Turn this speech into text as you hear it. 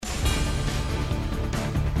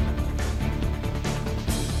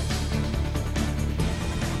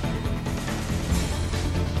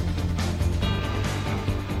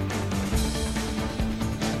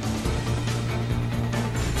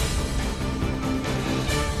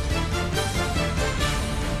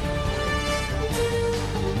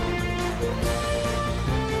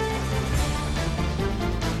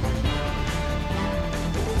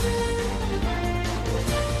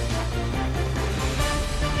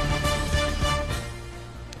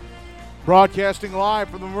Broadcasting live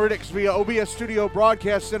from the Meridix via OBS Studio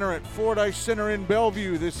Broadcast Center at Fordyce Center in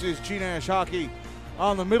Bellevue. This is G-Nash Hockey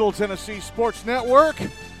on the Middle Tennessee Sports Network.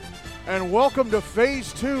 And welcome to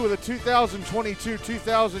Phase 2 of the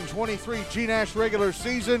 2022-2023 G-Nash regular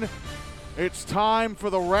season. It's time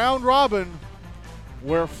for the round robin,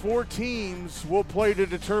 where 4 teams will play to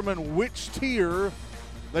determine which tier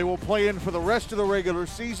they will play in for the rest of the regular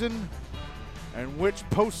season and which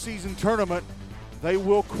postseason tournament they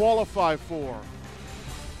will qualify for.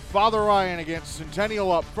 Father Ryan against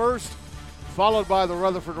Centennial up first, followed by the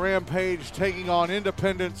Rutherford Rampage taking on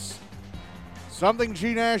Independence. Something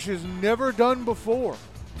G-Nash has never done before.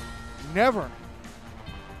 Never.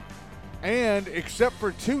 And except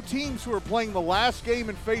for 2 teams who are playing the last game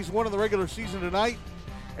in Phase 1 of the regular season tonight,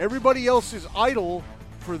 everybody else is idle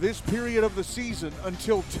for this period of the season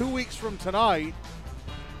until 2 weeks from tonight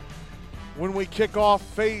when we kick off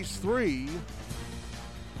Phase 3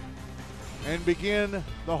 and begin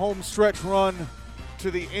the home stretch run to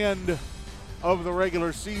the end of the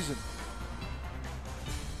regular season.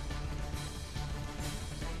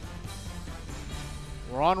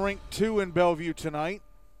 We're on Rink 2 in Bellevue tonight.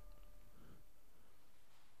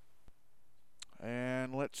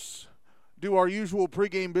 And let's do our usual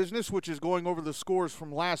pregame business, which is going over the scores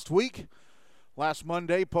from last week. Last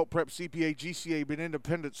Monday, Pope Prep CPA GCA beat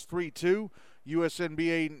Independence 3-2.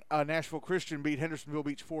 USNBA Nashville Christian beat Hendersonville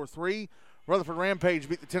Beach 4-3. Rutherford Rampage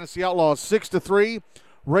beat the Tennessee Outlaws 6-3.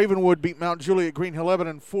 Ravenwood beat Mount Juliet Green Hill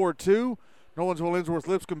Lebanon 4-2. Nolensville Ensworth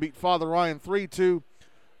Lipscomb beat Father Ryan 3-2.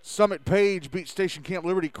 Summit Page beat Station Camp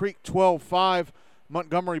Liberty Creek 12-5.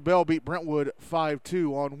 Montgomery Bell beat Brentwood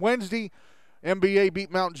 5-2. On Wednesday, MBA beat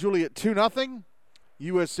Mount Juliet 2-0.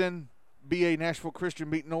 USNBA Nashville Christian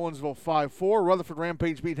beat Nolensville 5-4. Rutherford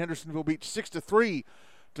Rampage beat Hendersonville Beach 6-3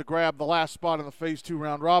 to grab the last spot in the Phase 2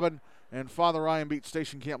 round robin. And Father Ryan beat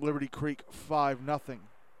Station Camp Liberty Creek 5-0.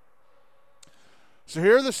 So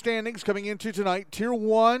here are the standings coming into tonight. Tier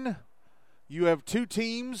 1, you have 2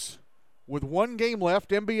 teams with 1 game left.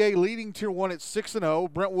 MBA leading Tier 1 at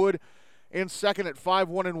 6-0. Brentwood in second at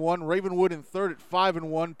 5-1-1. Ravenwood in third at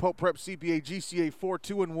 5-1. Pope Prep CPA GCA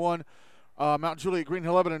 4-2-1. Mount Juliet Green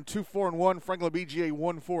Hill Lebanon 2-4-1. Franklin BGA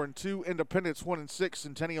 1-4-2. Independence 1-6.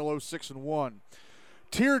 Centennial 6-1.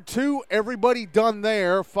 Tier 2, everybody done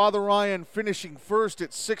there. Father Ryan finishing first at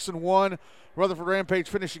 6-1. Rutherford Rampage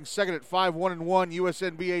finishing second at 5-1-1.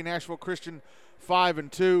 USNBA Nashville Christian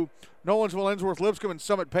 5-2. Nolensville Ensworth Lipscomb and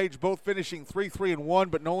Summit Page both finishing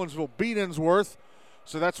 3-3-1, but Nolensville beat Ensworth.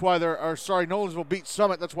 So that's why Nolensville beat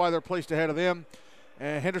Summit. That's why they're placed ahead of them.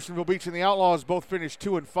 And Hendersonville Beach and the Outlaws both finished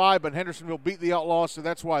 2-5, but Hendersonville beat the Outlaws, so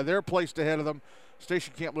that's why they're placed ahead of them.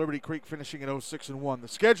 Station Camp Liberty Creek finishing at 6-1. The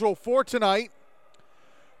schedule for tonight,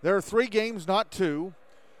 there are 3 games, not 2.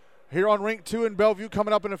 Here on Rink 2 in Bellevue,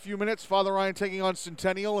 coming up in a few minutes, Father Ryan taking on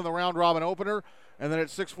Centennial in the round-robin opener. And then at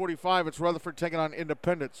 6:45, it's Rutherford taking on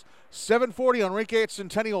Independence. 7:40 on Rink A at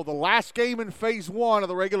Centennial, the last game in Phase 1 of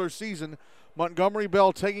the regular season. Montgomery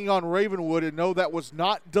Bell taking on Ravenwood, and no, that was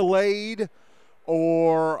not delayed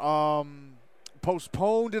or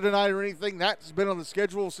postponed to tonight or anything. That's been on the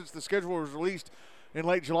schedule since the schedule was released in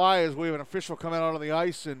late July, as we have an official come out on the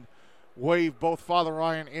ice and wave both Father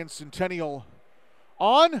Ryan and Centennial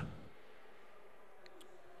on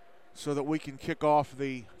so that we can kick off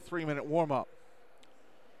the 3-minute warm-up.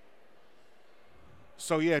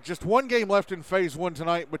 So, yeah, just 1 game left in Phase 1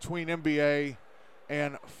 tonight between MBA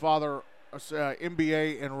and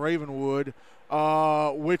MBA and Ravenwood,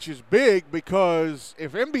 which is big because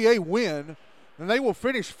if MBA win, then they will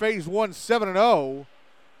finish Phase 1 7-0,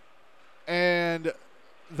 and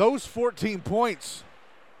those 14 points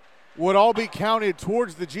would all be counted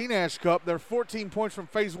towards the G-Nash Cup. They're 14 points from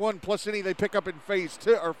Phase 1 plus any they pick up in Phase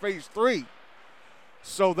 2 or Phase 3.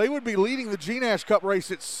 So they would be leading the G-Nash Cup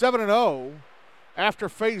race at 7-0 after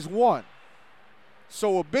Phase 1.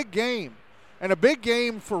 So a big game, and a big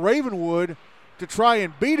game for Ravenwood to try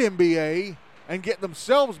and beat MBA and get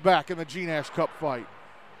themselves back in the G-Nash Cup fight.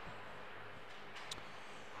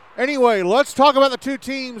 Anyway, let's talk about the 2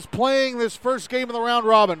 teams playing this first game of the round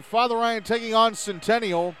robin. Father Ryan taking on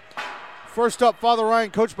Centennial. First up, Father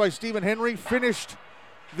Ryan, coached by Stephen Henry, finished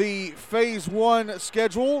the Phase 1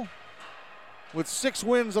 schedule with 6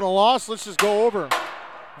 wins and a loss. Let's just go over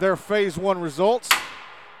their Phase 1 results.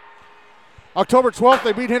 October 12th,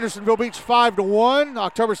 they beat Hendersonville Beach 5-1.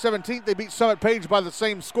 October 17th, they beat Summit Page by the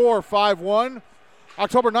same score, 5-1.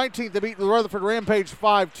 October 19th, they beat the Rutherford Rampage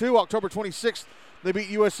 5-2. October 26th, they beat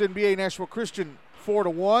USNBA Nashville Christian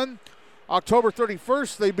 4-1. October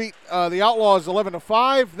 31st, they beat the Outlaws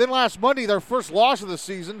 11-5. Then last Monday, their first loss of the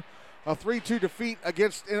season, a 3-2 defeat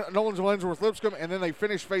against Nolens Lensworth Lipscomb, and then they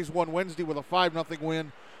finished Phase 1 Wednesday with a 5-0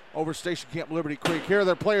 win over Station Camp Liberty Creek. Here are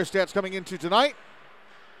their player stats coming into tonight.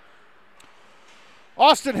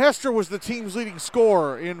 Austin Hester was the team's leading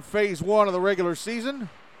scorer in Phase 1 of the regular season.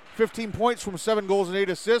 15 points from 7 goals and 8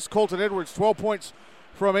 assists. Colton Edwards, 12 points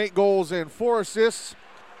from 8 goals and 4 assists.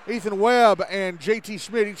 Ethan Webb and JT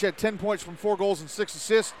Schmidt each had 10 points from 4 goals and 6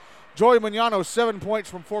 assists. Joey Magnano, 7 points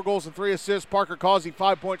from 4 goals and 3 assists. Parker Causey,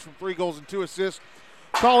 5 points from 3 goals and 2 assists.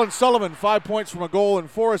 Colin Sullivan, 5 points from a goal and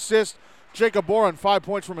 4 assists. Jacob Boren, 5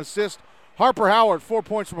 points from assist. Harper Howard, 4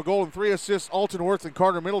 points from a goal and 3 assists. Alton Worth and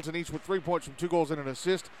Carter Middleton each with 3 points from 2 goals and an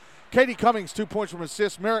assist. Katie Cummings, 2 points from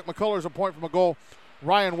assist. Merrick McCullers, a point from a goal.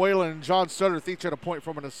 Ryan Whalen and John Sutterth each had a point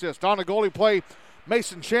from an assist. On the goalie play,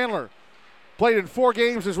 Mason Chandler played in 4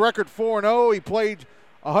 games, his record 4-0. He played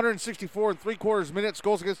 164 3/4 minutes,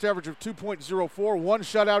 goals against average of 2.04. 1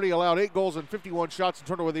 shutout, he allowed 8 goals and 51 shots and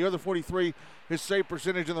turned away the other 43. His save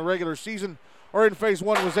percentage in the regular season, or in Phase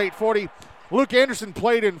 1, was .840. Luke Anderson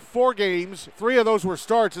played in 4 games. 3 of those were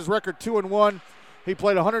starts, his record 2-1. He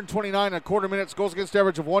played 129 1/4 minutes, goals against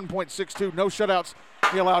average of 1.62. No shutouts.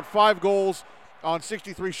 He allowed 5 goals on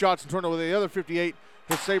 63 shots and turned over the other 58.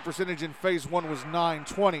 His save percentage in Phase 1 was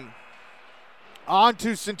 .920. On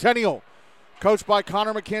to Centennial, coached by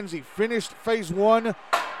Connor McKenzie. Finished Phase 1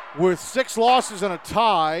 with 6 losses and a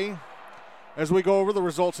tie as we go over the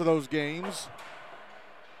results of those games.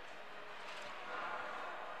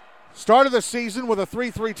 Started the season with a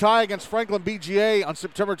 3-3 tie against Franklin BGA on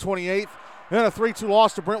September 28th. Then a 3-2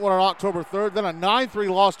 loss to Brentwood on October 3rd. Then a 9-3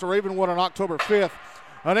 loss to Ravenwood on October 5th.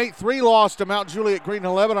 An 8-3 loss to Mount Juliet Green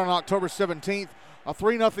 11 on October 17th. A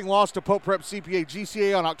 3-0 loss to Pope Prep CPA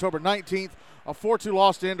GCA on October 19th. A 4-2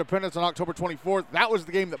 loss to Independence on October 24th. That was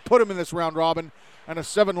the game that put them in this round robin. And a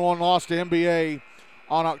 7-1 loss to MBA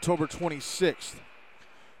on October 26th.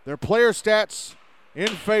 Their player stats in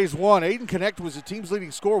Phase 1. Aiden Connect was the team's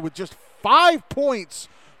leading scorer with just 5 points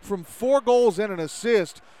from 4 goals and an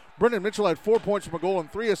assist. Brendan Mitchell had 4 points from a goal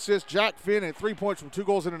and 3 assists. Jack Finn had 3 points from 2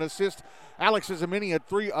 goals and an assist. Alex Izamini had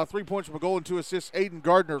 3 points from a goal and 2 assists. Aiden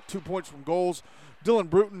Gardner, 2 points from goals.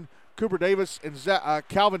 Dylan Bruton, Cooper Davis, and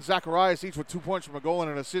Calvin Zacharias each with 2 points from a goal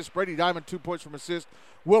and an assist. Brady Diamond, 2 points from assist.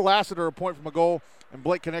 Will Lassiter, a point from a goal. And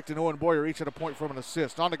Blake Connect and Owen Boyer each had a point from an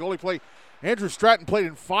assist. On the goalie play, Andrew Stratton played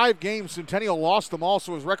in 5 games. Centennial lost them all,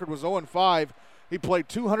 so his record was 0-5. He played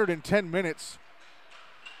 210 minutes.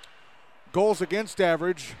 Goals against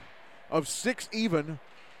average of 6 even.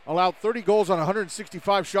 Allowed 30 goals on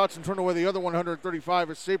 165 shots and turned away the other 135.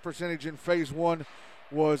 His save percentage in Phase 1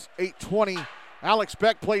 was .820. Alex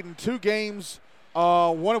Beck played in 2 games,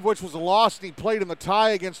 one of which was a loss, and he played in the tie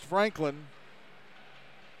against Franklin.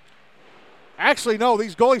 Actually, no,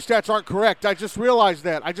 these goalie stats aren't correct. I just realized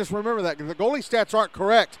that. I just remember that. The goalie stats aren't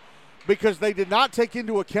correct because they did not take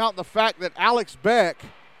into account the fact that Alex Beck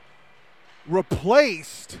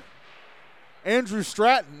replaced Andrew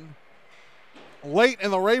Stratton late in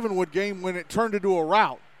the Ravenwood game when it turned into a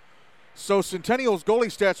rout. So Centennial's goalie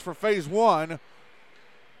stats for Phase 1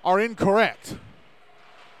 are incorrect.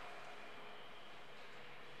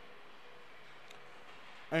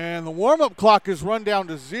 And the warm-up clock is run down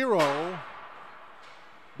to 0,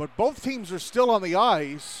 but both teams are still on the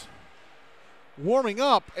ice warming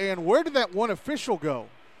up. And where did that one official go?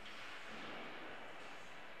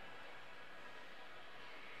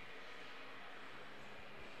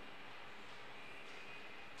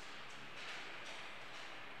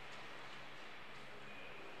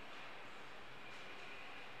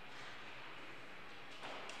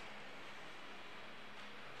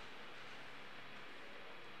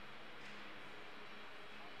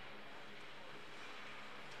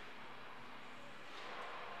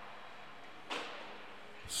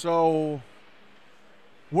 So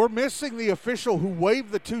we're missing the official who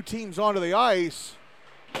waved the 2 teams onto the ice.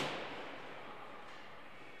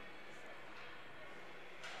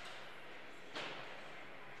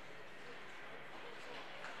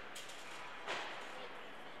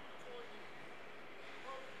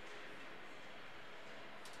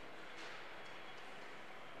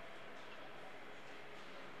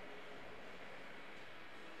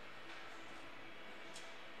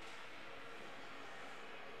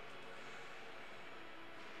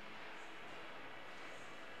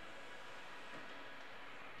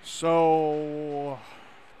 So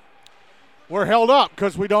we're held up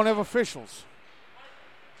because we don't have officials.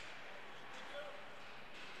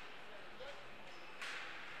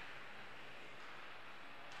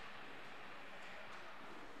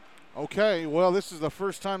 Okay, well, this is the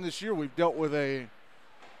first time this year we've dealt with an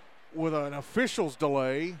officials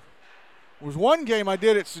delay. was one game I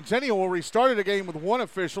did at Centennial where we started a game with one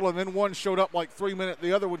official and then one showed up like 3 minutes.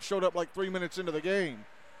 The other one showed up like 3 minutes into the game.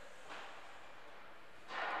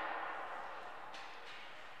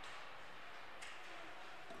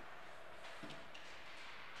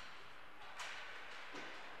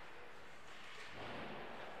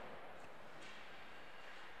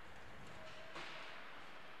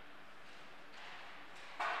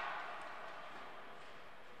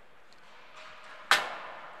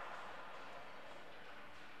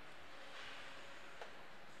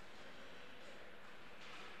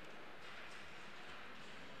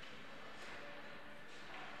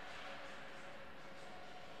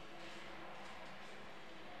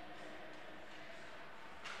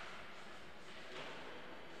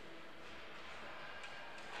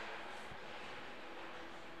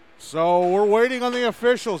 So we're waiting on the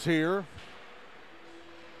officials here,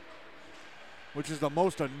 which is the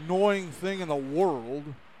most annoying thing in the world.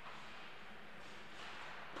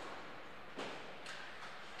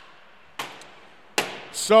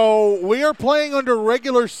 So we are playing under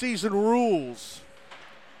regular season rules.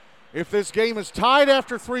 If this game is tied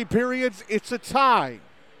after 3 periods, it's a tie.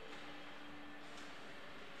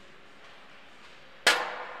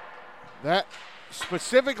 That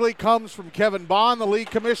specifically comes from Kevin Bond, the league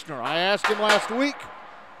commissioner. I asked him last week,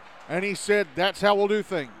 and he said that's how we'll do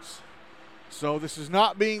things. So this is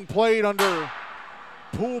not being played under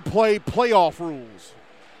pool play playoff rules.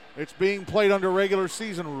 It's being played under regular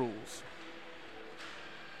season rules.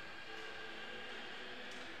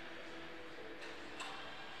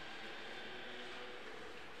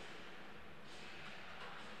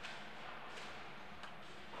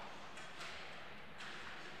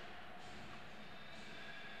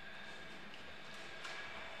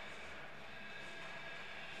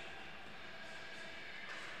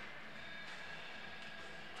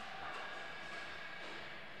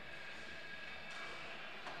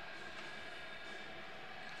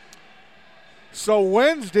 So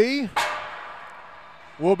Wednesday,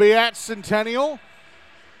 we'll be at Centennial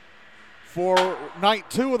for night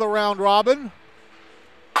 2 of the round robin.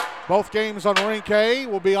 Both games on Rink A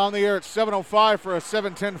will be on the air at 7:05 for a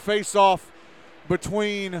 7:10 face-off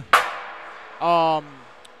between Father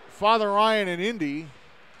Ryan and Indy.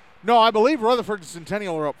 No, I believe Rutherford and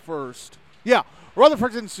Centennial are up first. Yeah,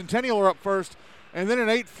 Rutherford and Centennial are up first, and then an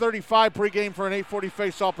 8:35 pregame for an 8:40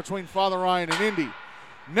 face-off between Father Ryan and Indy.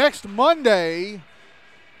 Next Monday,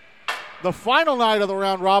 the final night of the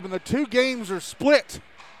round robin, the 2 games are split.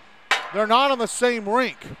 They're not on the same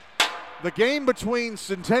rink. The game between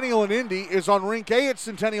Centennial and Indy is on Rink A at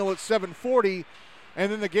Centennial at 7:40,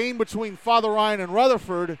 and then the game between Father Ryan and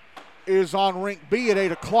Rutherford is on Rink B at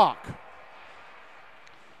 8 o'clock.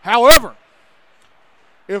 However,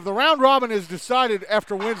 if the round robin is decided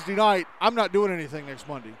after Wednesday night, I'm not doing anything next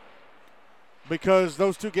Monday because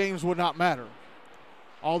those 2 games would not matter.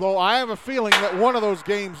 Although I have a feeling that one of those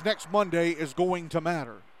games next Monday is going to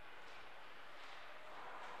matter.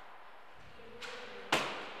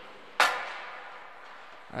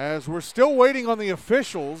 As we're still waiting on the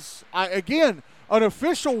officials, again, an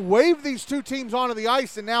official waved these 2 teams onto the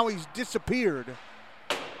ice and now he's disappeared.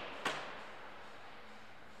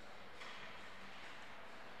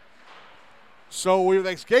 So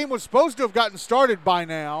this game was supposed to have gotten started by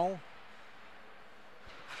now.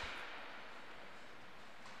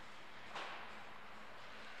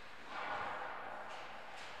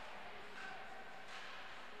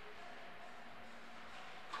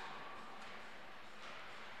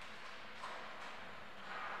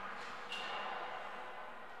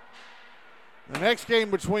 The next game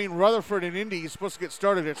between Rutherford and Indy is supposed to get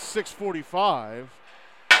started at 6:45.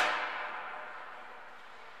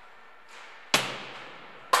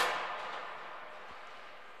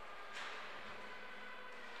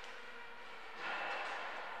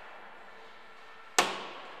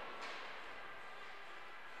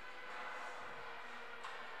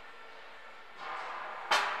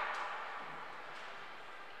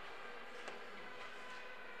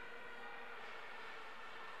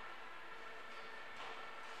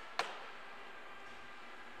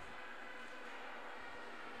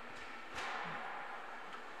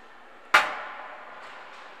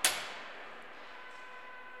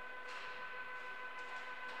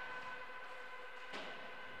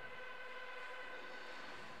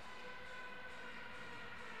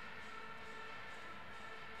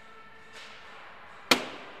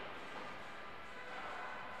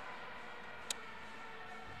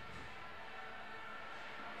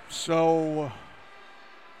 So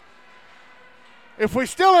if we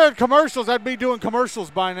still had commercials, I'd be doing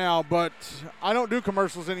commercials by now, but I don't do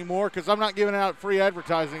commercials anymore because I'm not giving out free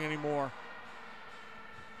advertising anymore.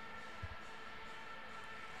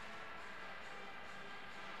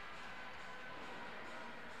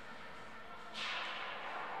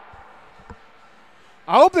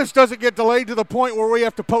 I hope this doesn't get delayed to the point where we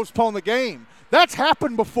have to postpone the game. That's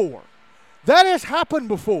happened before. That has happened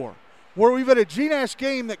before, where we've had a GNASH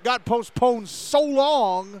game that got postponed so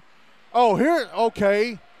long. Oh, here,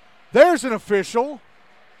 okay. There's an official.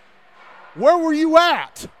 Where were you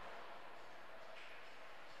at?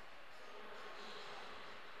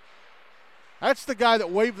 That's the guy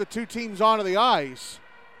that waved the two teams onto the ice.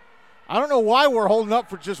 I don't know why we're holding up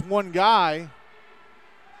for just one guy.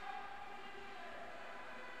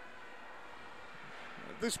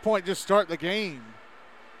 At this point, just start the game.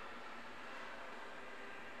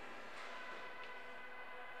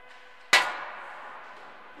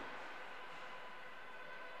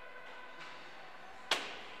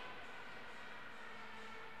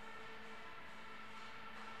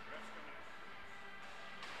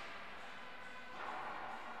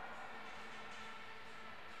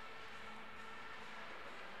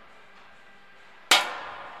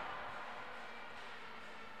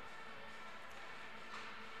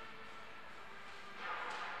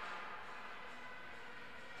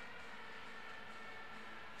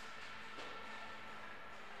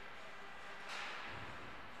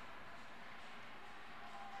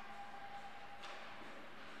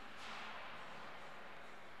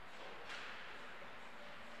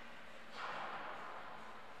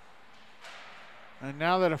 And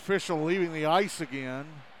now that official leaving the ice again.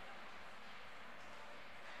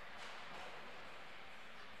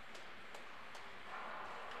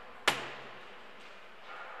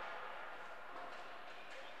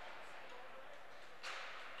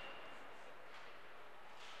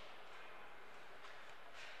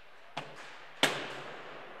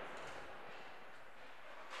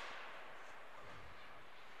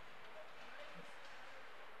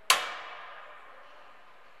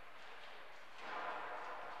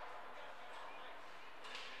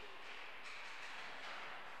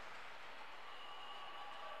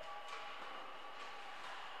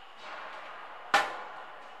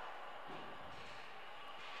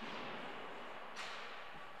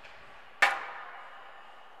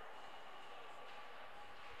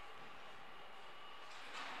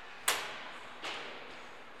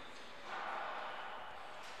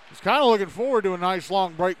 He's kind of looking forward to a nice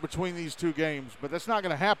long break between these two games, but that's not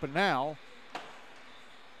going to happen now.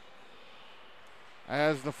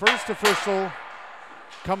 As the first official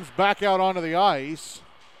comes back out onto the ice.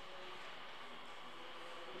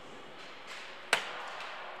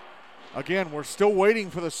 Again, we're still waiting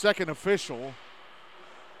for the second official.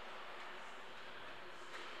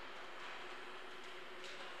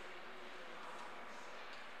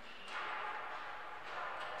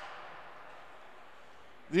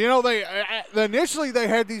 You know, initially they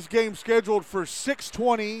had these games scheduled for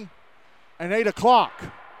 6:20 and 8 o'clock.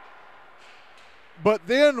 But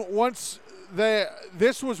then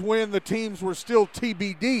this was when the teams were still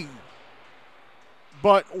TBD.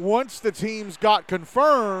 But once the teams got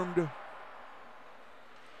confirmed,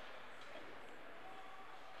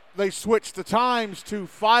 they switched the times to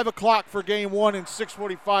 5 o'clock for game one and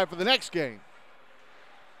 6:45 for the next game.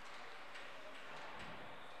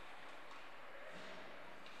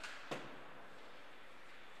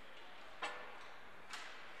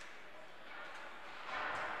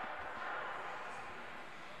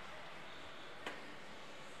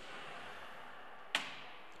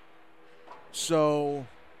 So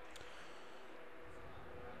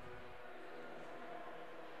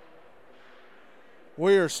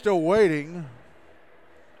we are still waiting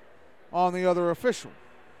on the other official.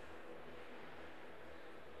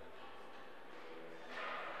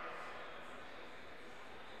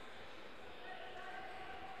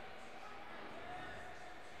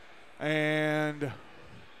 And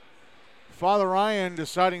Father Ryan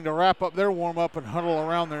deciding to wrap up their warm-up and huddle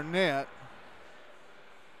around their net.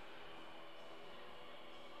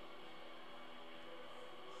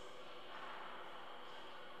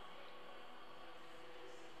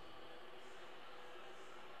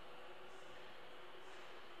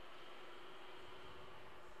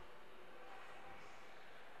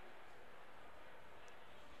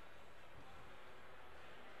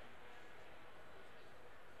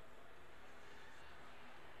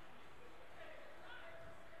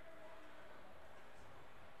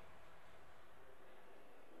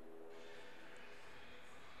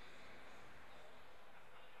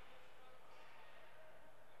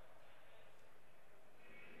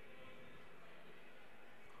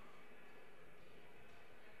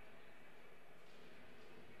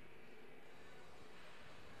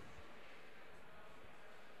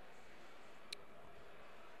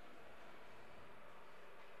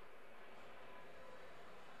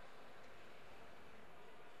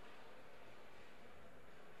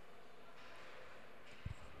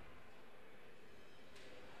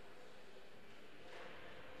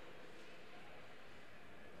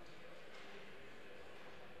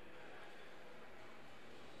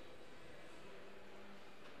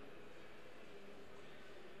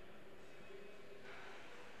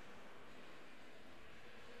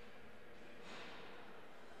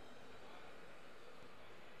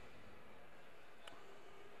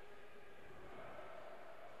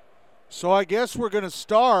 So I guess we're going to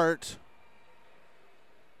start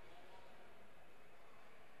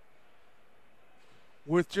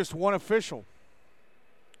with just one official.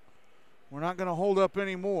 We're not going to hold up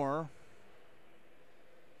anymore.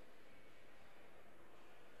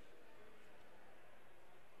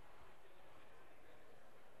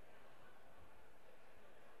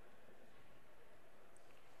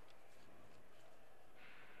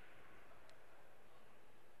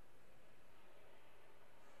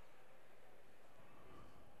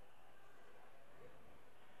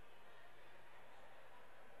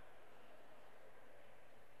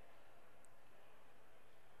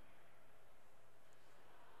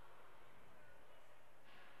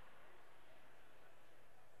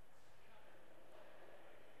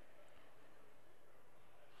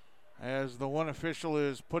 As the one official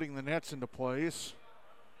is putting the nets into place.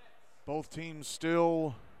 Both teams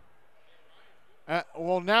still,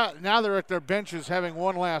 now they're at their benches having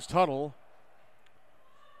one last huddle.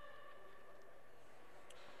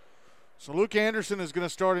 So Luke Anderson is going to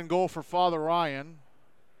start in goal for Father Ryan.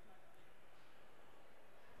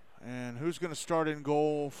 And who's going to start in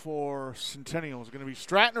goal for Centennial? Is it going to be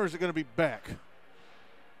Stratton or is it going to be Beck?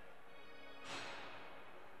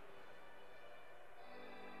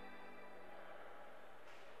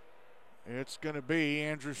 It's going to be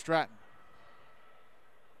Andrew Stratton.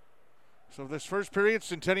 So this first period,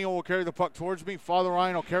 Centennial will carry the puck towards me. Father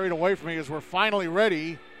Ryan will carry it away from me as we're finally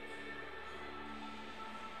ready.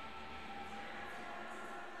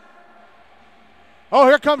 Oh,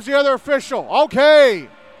 here comes the other official. Okay.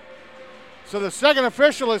 So the second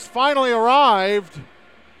official has finally arrived.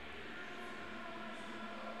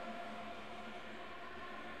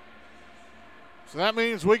 So that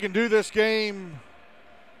means we can do this game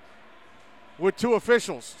with two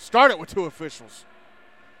officials. Start it with two officials.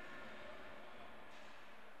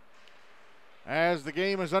 As the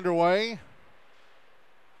game is underway,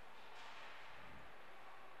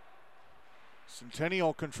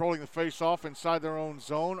 Centennial controlling the face-off inside their own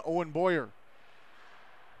zone. Owen Boyer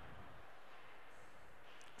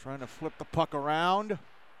trying to flip the puck around.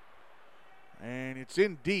 And it's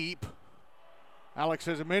in deep. Alex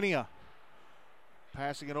Ezeminia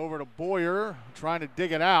passing it over to Boyer, trying to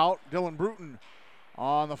dig it out. Dylan Bruton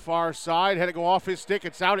on the far side. Had to go off his stick.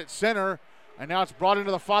 It's out at center. And now it's brought into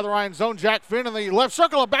the Father Ryan zone. Jack Finn in the left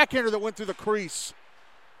circle, a backhander that went through the crease.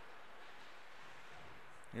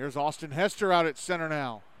 Here's Austin Hester out at center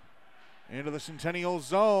now. Into the Centennial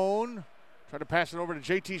zone. Try to pass it over to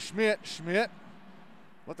JT Schmidt. Schmidt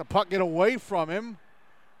let the puck get away from him.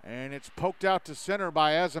 And it's poked out to center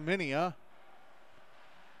by Ezeminia.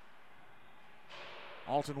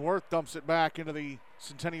 Alton Worth dumps it back into the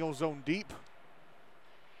Centennial zone deep.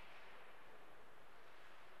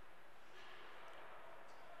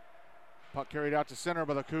 Puck carried out to center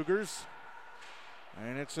by the Cougars.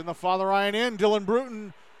 And it's in the Father Ryan end. Dylan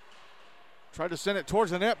Bruton tried to send it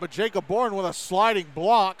towards the net, but Jacob Bourne with a sliding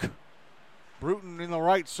block. Bruton in the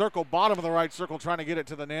right circle, bottom of the right circle, trying to get it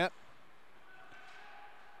to the net.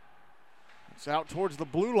 It's out towards the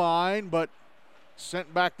blue line, but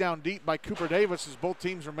sent back down deep by Cooper Davis as both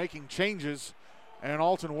teams are making changes. And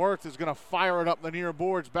Alton Worth is going to fire it up the near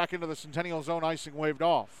boards back into the Centennial zone, icing waved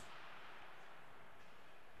off.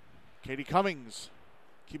 Katie Cummings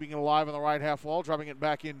keeping it alive on the right half wall, driving it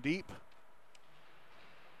back in deep.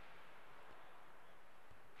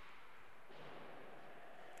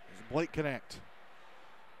 There's Blake Connect.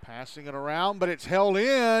 Passing it around, but it's held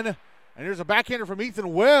in. And there's a backhander from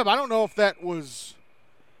Ethan Webb. I don't know if that was...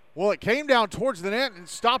 Well, it came down towards the net and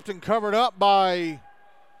stopped and covered up by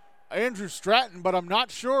Andrew Stratton, but I'm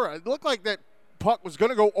not sure. It looked like that puck was going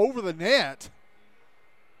to go over the net.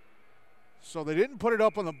 So they didn't put it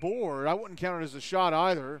up on the board. I wouldn't count it as a shot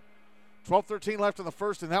either. 12-13 left in the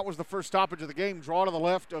first, and that was the first stoppage of the game. Draw to the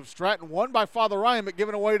left of Stratton. Won by Father Ryan, but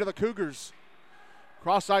given away to the Cougars.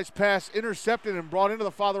 Cross-ice pass intercepted and brought into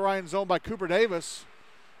the Father Ryan zone by Cooper Davis.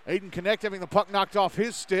 Aiden Connect having the puck knocked off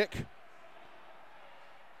his stick.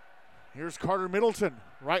 Here's Carter Middleton,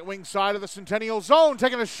 right wing side of the Centennial zone,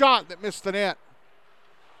 taking a shot that missed the net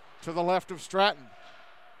to the left of Stratton.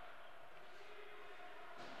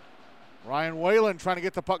 Ryan Whalen trying to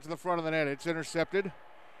get the puck to the front of the net. It's intercepted,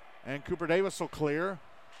 and Cooper Davis will clear.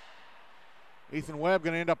 Ethan Webb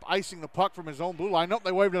going to end up icing the puck from his own blue line. Nope,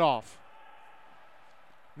 they waved it off.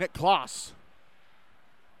 Nick Kloss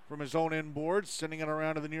from his own inboard, sending it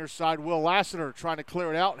around to the near side. Will Lassiter trying to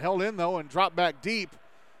clear it out, held in though, and dropped back deep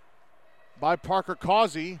by Parker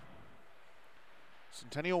Causey.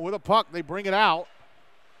 Centennial with a puck. They bring it out.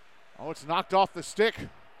 Oh, it's knocked off the stick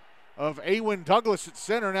of Awen Douglas at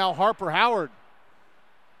center. Now Harper Howard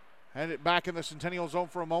Had it back in the Centennial zone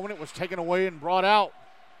for a moment. It was taken away and brought out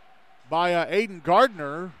by Aiden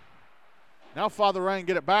Gardner. Now Father Ryan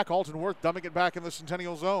get it back. Alton Worth dumping it back in the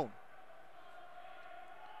Centennial zone.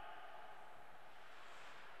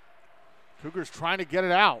 Cougars trying to get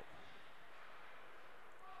it out.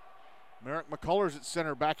 Merrick McCullers at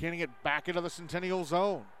center, backhanding it back into the Centennial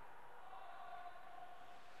zone.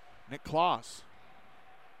 Nick Kloss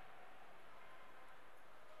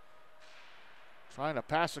trying to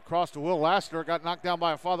pass across to Will Lassiter. Got knocked down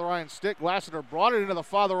by a Father Ryan stick. Lassiter brought it into the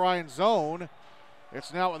Father Ryan zone.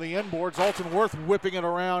 It's now at the inboards. Alton Worth whipping it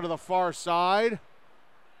around to the far side.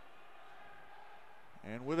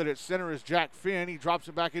 And with it at center is Jack Finn. He drops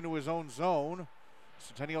it back into his own zone.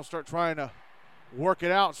 Centennial start trying to work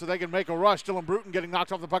it out so they can make a rush. Dylan Bruton getting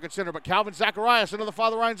knocked off the puck at center, but Calvin Zacharias into the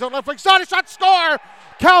Father Ryan zone. Left wing side, a shot, score!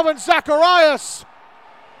 Calvin Zacharias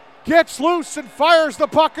gets loose and fires the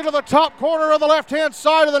puck into the top corner of the left-hand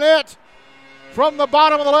side of the net from the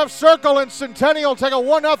bottom of the left circle, and Centennial take a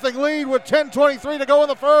 1-0 lead with 10:23 to go in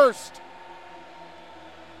the first.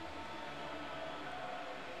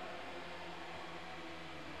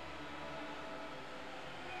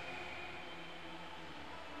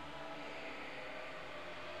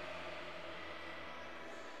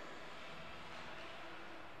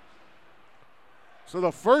 So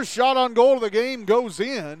the first shot on goal of the game goes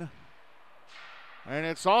in, and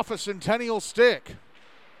it's off a Centennial stick.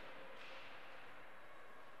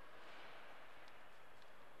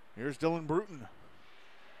 Here's Dylan Bruton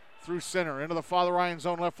through center into the Father Ryan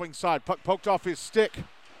zone left wing side. Puck poked off his stick.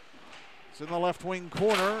 It's in the left wing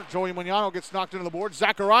corner. Joey Mugnano gets knocked into the board.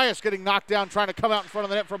 Zacharias getting knocked down, trying to come out in front of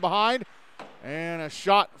the net from behind. And a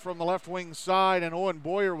shot from the left wing side, and Owen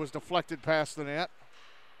Boyer was deflected past the net.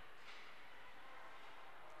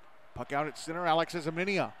 Puck out at center, Alexis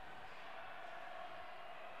Aminia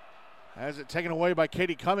has it taken away by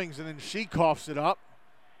Katie Cummings, and then she coughs it up.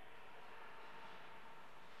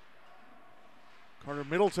 Carter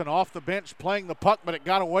Middleton off the bench playing the puck, but it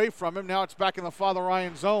got away from him. Now it's back in the Father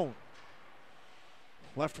Ryan zone.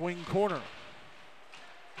 Left wing corner.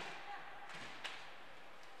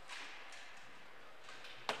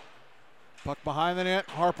 Puck behind the net,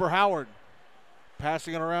 Harper Howard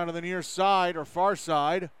passing it around to the near side or far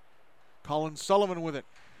side. Colin Sullivan with it.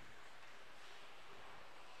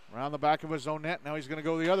 Around the back of his own net. Now he's going to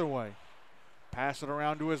go the other way. Pass it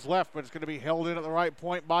around to his left, but it's going to be held in at the right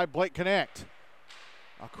point by Blake Connect.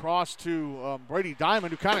 Across to Brady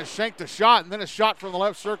Diamond, who kind of shanked a shot, and then a shot from the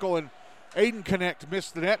left circle, and Aiden Connect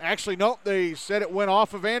missed the net. Actually, nope, they said it went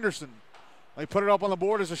off of Anderson. They put it up on the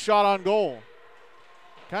board as a shot on goal.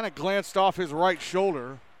 Kind of glanced off his right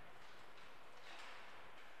shoulder.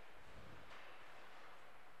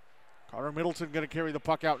 Carter Middleton going to carry the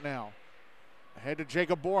puck out now. Ahead to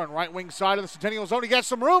Jacob Boren, right wing side of the Centennial zone. He gets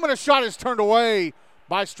some room, and a shot is turned away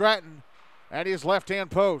by Stratton at his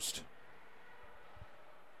left-hand post.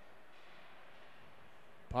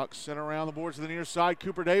 Puck sent around the boards to the near side.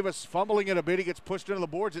 Cooper Davis fumbling it a bit. He gets pushed into the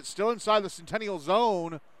boards. It's still inside the Centennial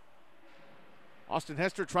zone. Austin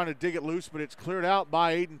Hester trying to dig it loose, but it's cleared out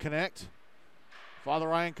by Aiden Connect. Father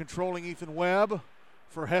Ryan controlling Ethan Webb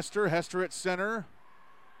for Hester. Hester at center.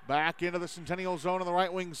 Back into the Centennial zone on the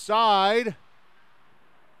right wing side.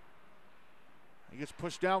 He gets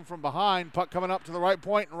pushed down from behind. Puck coming up to the right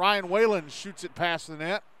point, and Ryan Whalen shoots it past the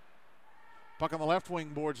net. Puck on the left wing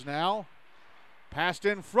boards now. Passed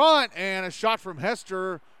in front, and a shot from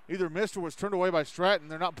Hester either missed or was turned away by Stratton.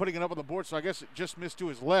 They're not putting it up on the board, so I guess it just missed to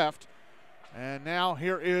his left. And now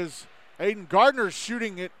here is Aiden Gardner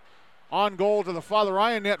shooting it on goal to the Father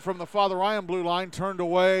Ryan net from the Father Ryan blue line, turned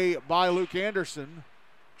away by Luke Anderson.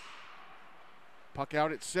 Puck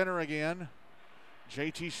out at center again.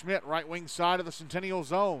 J.T. Schmidt, right wing side of the Centennial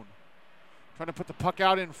zone. Trying to put the puck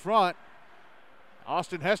out in front.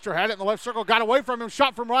 Austin Hester had it in the left circle, got away from him.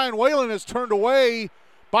 Shot from Ryan Whalen is turned away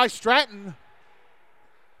by Stratton.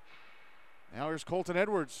 Now here's Colton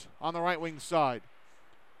Edwards on the right wing side.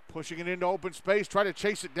 Pushing it into open space, try to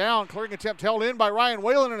chase it down. Clearing attempt held in by Ryan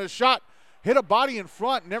Whalen, and a shot hit a body in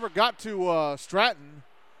front. Never got to Stratton.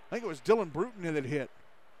 I think it was Dylan Bruton that hit.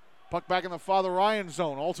 Puck back in the Father Ryan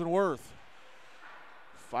zone. Alton Worth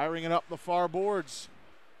firing it up the far boards.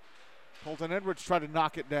 Colton Edwards tried to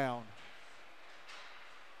knock it down.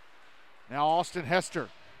 Now Austin Hester.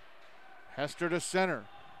 Hester to center.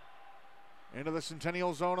 Into the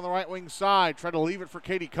Centennial zone on the right wing side. Tried to leave it for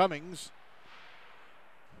Katie Cummings.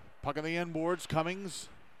 Puck on the end boards. Cummings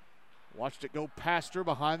watched it go past her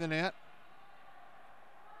behind the net.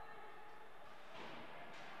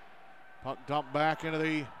 Puck dumped back into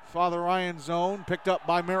the Father Ryan zone. Picked up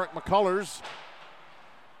by Merrick McCullers.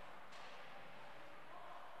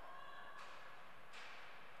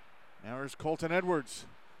 Now there's Colton Edwards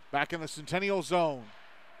back in the Centennial zone.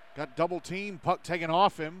 Got double team, puck taken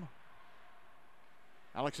off him.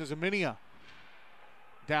 Alexis Aminia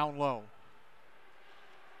down low.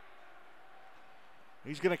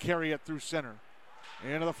 He's going to carry it through center.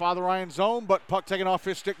 Into the Father Ryan zone, but puck taken off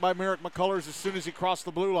his stick by Merrick McCullers as soon as he crossed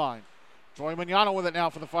the blue line. Troy Mignano with it now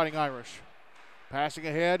for the Fighting Irish. Passing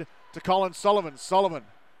ahead to Colin Sullivan. Sullivan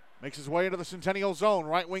makes his way into the Centennial zone,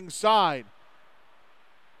 right wing side.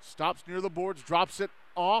 Stops near the boards, drops it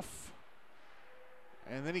off.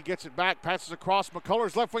 And then he gets it back, passes across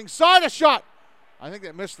McCullers, left wing side, a shot. I think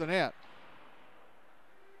that missed the net.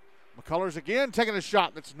 McCullers again taking a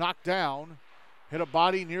shot that's knocked down. Hit a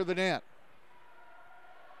body near the net.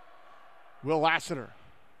 Will Lassiter.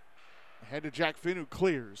 Ahead to Jack Finn, who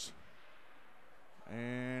clears.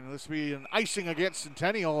 And this will be an icing against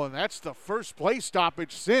Centennial, and that's the first play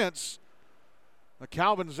stoppage since the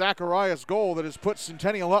Calvin Zacharias goal that has put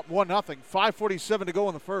Centennial up 1-0. 5:47 to go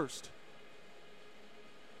in the first.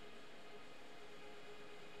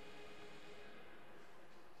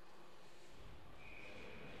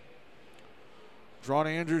 Drawn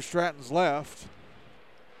to Andrew Stratton's left.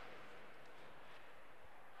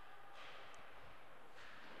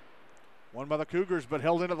 Won by the Cougars, but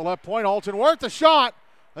held into the left point. Alton Worth, the shot.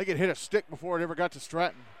 I think it hit a stick before it ever got to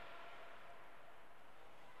Stratton.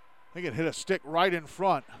 I think it hit a stick right in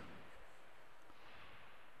front.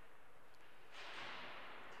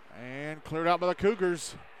 And cleared out by the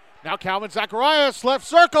Cougars. Now Calvin Zacharias, left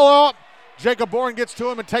circle up. Jacob Bourne gets to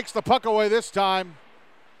him and takes the puck away this time.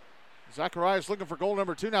 Zacharias looking for goal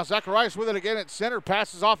number 2. Now Zacharias with it again at center.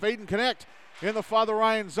 Passes off Aiden Connect in the Father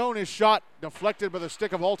Ryan zone. His shot deflected by the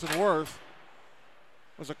stick of Alton Worth.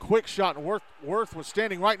 It was a quick shot, and Worth was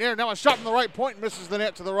standing right there. Now a shot from the right point, misses the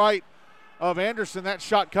net to the right of Anderson. That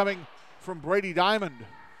shot coming from Brady Diamond.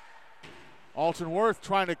 Alton Worth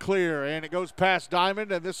trying to clear, and it goes past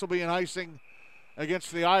Diamond, and this will be an icing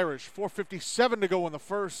against the Irish. 4:57 to go in the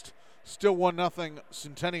first. Still 1-0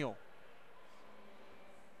 Centennial.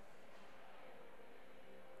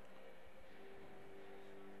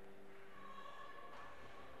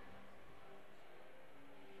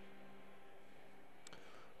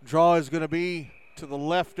 Draw is going to be to the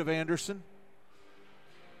left of Anderson.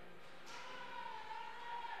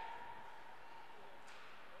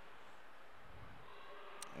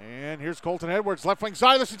 And here's Colton Edwards, left wing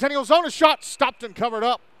side of the Centennial zone. A shot stopped and covered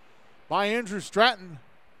up by Andrew Stratton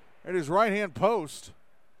at his right-hand post.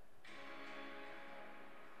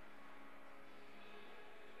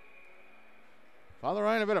 Father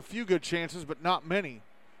Ryan have had a few good chances, but not many.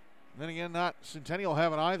 And then again, not Centennial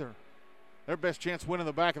haven't either. Their best chance winning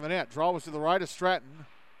the back of the net. Draw was to the right of Stratton.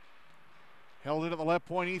 Held in at the left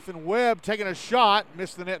point. Ethan Webb taking a shot.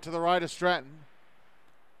 Missed the net to the right of Stratton.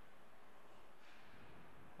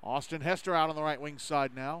 Austin Hester out on the right wing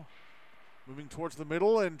side now. Moving towards the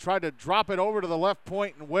middle and tried to drop it over to the left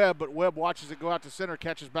point and Webb, but Webb watches it go out to center,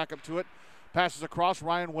 catches back up to it. Passes across.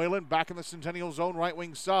 Ryan Whalen back in the Centennial zone, right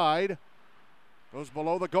wing side. Goes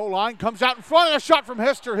below the goal line. Comes out in front. And a shot from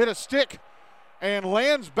Hester. Hit a stick and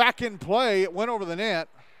lands back in play. It went over the net.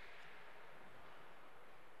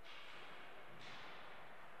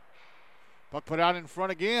 Puck put out in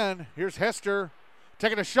front again. Here's Hester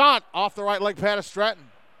taking a shot off the right leg pad of Stratton.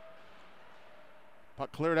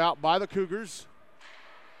 Puck cleared out by the Cougars.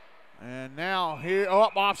 And now here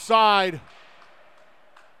up offside.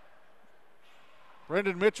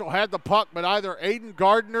 Brendan Mitchell had the puck, but either Aiden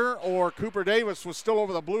Gardner or Cooper Davis was still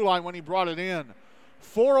over the blue line when he brought it in.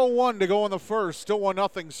 4:01 to go in the first. Still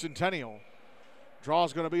 1-0 Centennial. Draw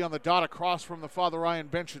is going to be on the dot across from the Father Ryan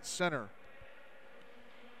bench at center.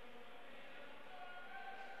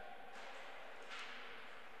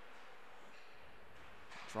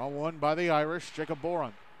 Draw won by the Irish. Jacob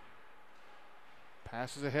Boren.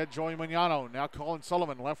 Passes ahead, Joey Mignano. Now Colin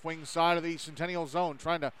Sullivan, left wing side of the Centennial zone,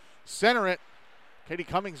 trying to center it. Katie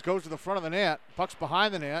Cummings goes to the front of the net. Puck's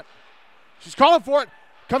behind the net. She's calling for it.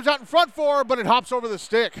 Comes out in front for her, but it hops over the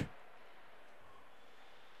stick.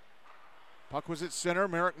 Puck was at center.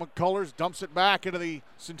 Merrick McCullers dumps it back into the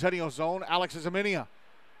Centennial zone. Alexis Aminia.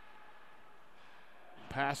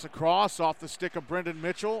 Pass across off the stick of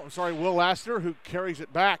Will Lassiter, who carries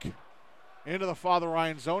it back into the Father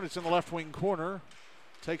Ryan zone. It's in the left wing corner.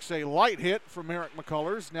 Takes a light hit from Merrick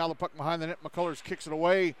McCullers. Now the puck behind the net. McCullers kicks it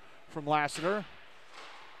away from Lassiter.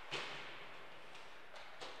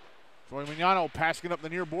 Troy Mignano passing up the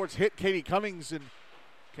near boards, hit Katie Cummings, and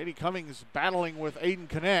Katie Cummings battling with Aiden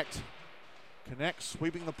Connect. Connect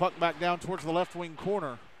sweeping the puck back down towards the left wing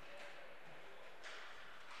corner.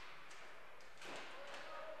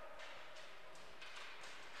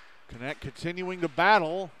 Connect continuing to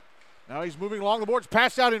battle. Now he's moving along the boards.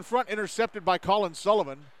 Pass out in front, intercepted by Colin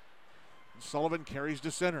Sullivan. And Sullivan carries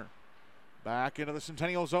to center. Back into the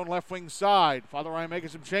Centennial zone, left wing side. Father Ryan making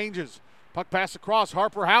some changes. Puck pass across.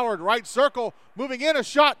 Harper Howard, right circle. Moving in, a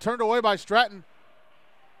shot turned away by Stratton.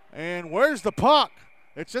 And where's the puck?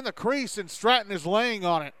 It's in the crease, and Stratton is laying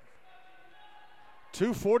on it.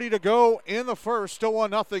 2:40 to go in the first. Still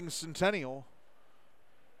 1-0 Centennial.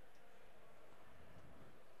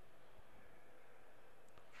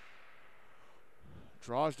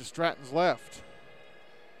 Draws to Stratton's left.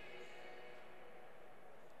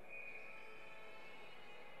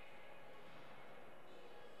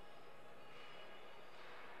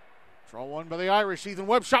 Draw one by the Irish. Ethan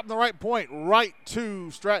Webb shot in the right point. Right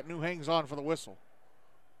to Stratton, who hangs on for the whistle.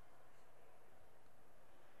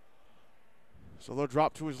 So they'll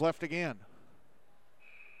drop to his left again.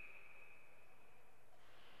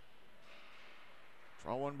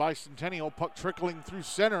 Draw one by Centennial. Puck trickling through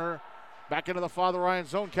center. Back into the Father Ryan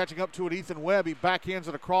zone. Catching up to it, Ethan Webb. He backhands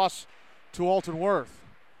it across to Alton Worth.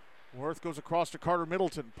 Worth goes across to Carter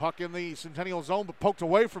Middleton. Puck in the Centennial zone, but poked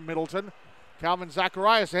away from Middleton. Calvin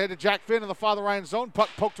Zacharias ahead to Jack Finn in the Father Ryan zone. Puck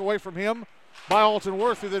poked away from him by Alton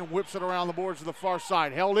Worth, who then whips it around the boards to the far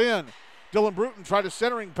side. Held in. Dylan Bruton tried a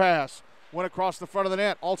centering pass. Went across the front of the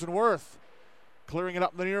net. Alton Worth clearing it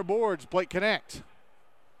up the near boards. Blake Connect.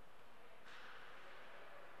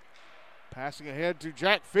 Passing ahead to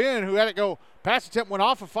Jack Finn, who had it go. Pass attempt went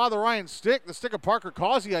off of Father Ryan's stick. The stick of Parker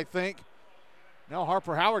Causey, I think. Now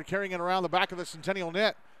Harper Howard carrying it around the back of the Centennial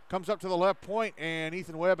net. Comes up to the left point, and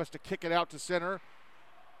Ethan Webb has to kick it out to center.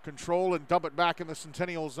 Control and dump it back in the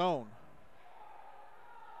Centennial zone.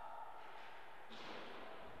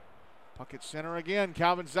 Puck at center again.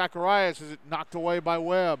 Calvin Zacharias has it knocked away by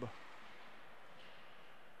Webb.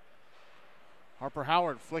 Harper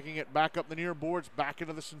Howard flicking it back up the near boards, back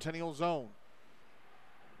into the Centennial zone.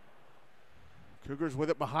 Cougars with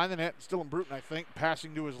it behind the net. Still in Bruton, I think,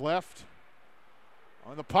 passing to his left.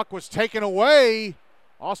 And the puck was taken away.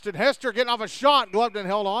 Austin Hester getting off a shot, gloved and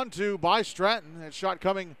held on to by Stratton. That shot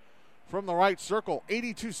coming from the right circle.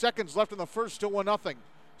 82 seconds left in the first, still 1-0.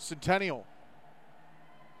 Centennial.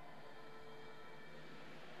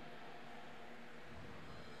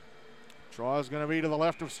 Draw is going to be to the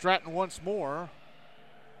left of Stratton once more.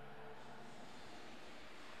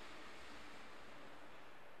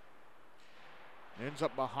 Ends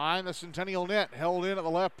up behind the Centennial net, held in at the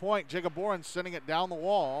left point. Jacob Boren sending it down the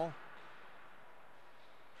wall.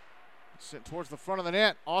 Sent towards the front of the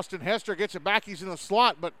net. Austin Hester gets it back. He's in the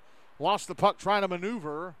slot, but lost the puck trying to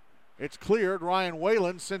maneuver. It's cleared. Ryan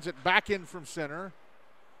Whalen sends it back in from center.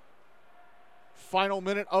 Final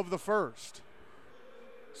minute of the first.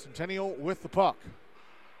 Centennial with the puck.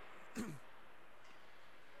 It's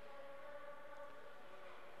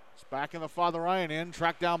back in the Father Ryan end,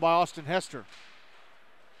 tracked down by Austin Hester.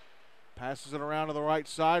 Passes it around to the right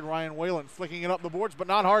side. Ryan Whalen flicking it up the boards, but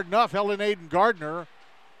not hard enough. Held in Aiden Gardner.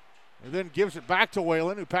 And then gives it back to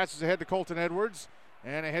Whalen, who passes ahead to Colton Edwards.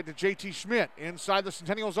 And ahead to JT Schmidt inside the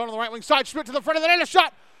Centennial zone on the right wing side. Schmidt to the front of the net. A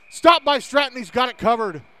shot stopped by Stratton. He's got it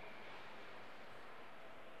covered.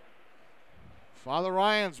 Father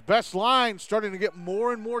Ryan's best line starting to get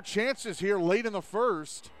more and more chances here late in the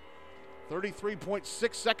first.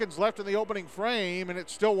 33.6 seconds left in the opening frame, and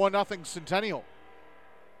it's still 1-0 Centennial.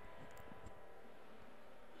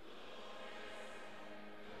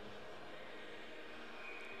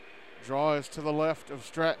 Draw is to the left of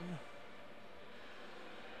Stratton.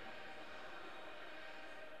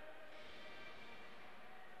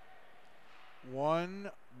 One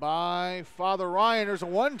by Father Ryan. There's a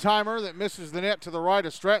one-timer that misses the net to the right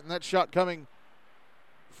of Stratton. That shot coming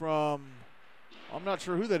from, I'm not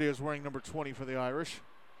sure who that is wearing number 20 for the Irish.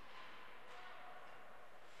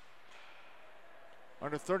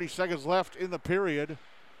 Under 30 seconds left in the period.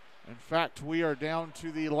 In fact, we are down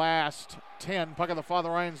to the last 10. Puck in the Father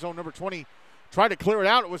Ryan zone, number 20. Tried to clear it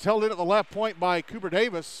out. It was held in at the left point by Cooper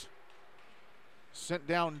Davis. Sent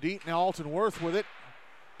down deep. Now Alton Worth with it.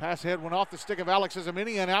 Pass ahead went off the stick of Alex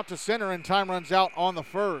Azaminian out to center, and time runs out on the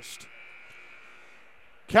first.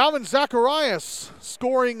 Calvin Zacharias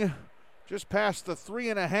scoring just past the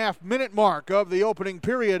 3.5-minute mark of the opening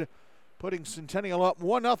period, putting Centennial up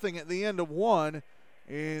 1-0 at the end of one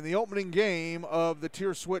in the opening game of the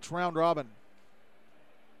tier switch round robin.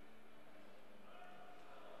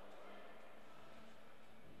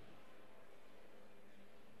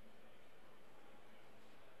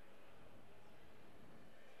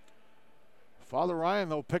 Father Ryan,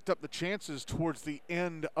 though, picked up the chances towards the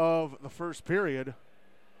end of the first period.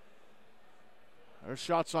 Their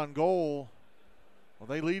shots on goal. Well,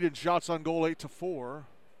 they lead in shots on goal 8-4.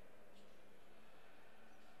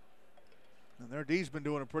 Their D's been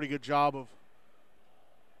doing a pretty good job of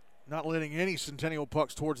not letting any Centennial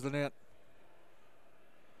pucks towards the net.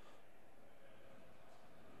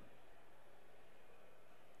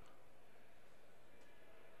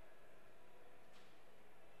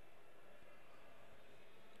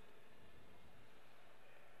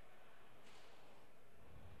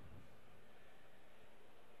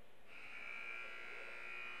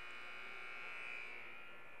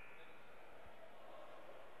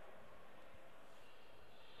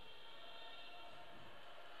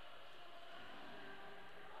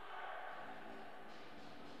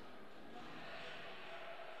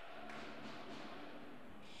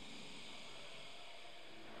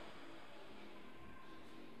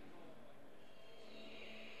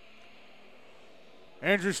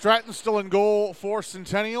 Andrew Stratton still in goal for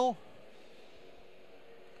Centennial.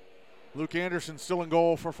 Luke Anderson still in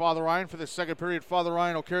goal for Father Ryan for this second period. Father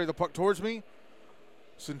Ryan will carry the puck towards me.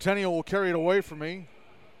 Centennial will carry it away from me.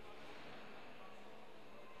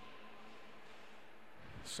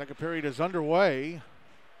 Second period is underway.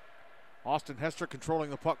 Austin Hester controlling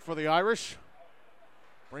the puck for the Irish.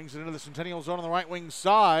 Brings it into the Centennial zone on the right wing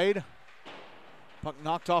side. Puck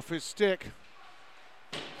knocked off his stick.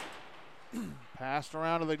 Passed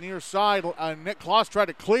around to the near side. Nick Kloss tried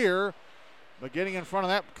to clear, but getting in front of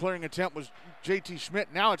that clearing attempt was J.T. Schmidt.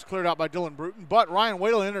 Now it's cleared out by Dylan Bruton, but Ryan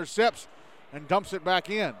Wadel intercepts and dumps it back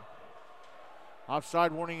in.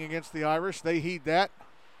 Offside warning against the Irish. They heed that.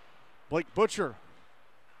 Blake Butcher.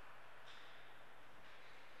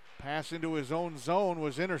 Pass into his own zone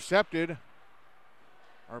was intercepted.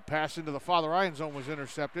 Or pass into the Father Ryan zone was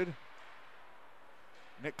intercepted.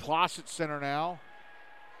 Nick Kloss at center now.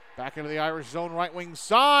 Back into the Irish zone, right wing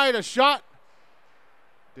side, a shot.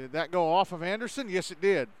 Did that go off of Anderson? Yes, it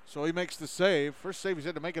did. So he makes the save. First save he's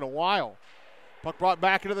had to make in a while. Puck brought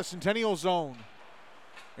back into the Centennial zone.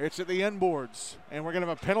 It's at the end boards. And we're going to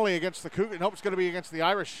have a penalty against the Cougars. Nope, it's going to be against the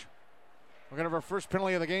Irish. We're going to have our first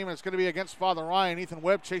penalty of the game, and it's going to be against Father Ryan. Ethan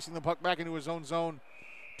Webb chasing the puck back into his own zone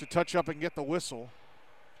to touch up and get the whistle.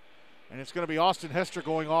 And it's going to be Austin Hester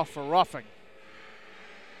going off for roughing.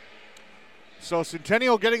 So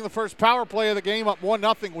Centennial getting the first power play of the game, up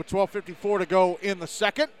 1-0 with 12:54 to go in the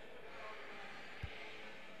second.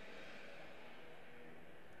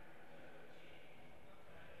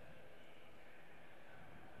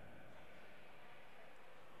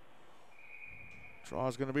 Draw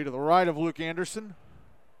is going to be to the right of Luke Anderson.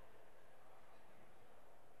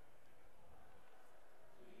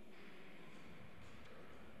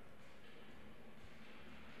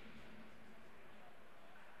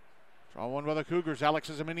 Draw one by the Cougars. Alex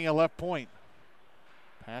Azaminia left point.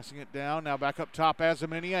 Passing it down. Now back up top,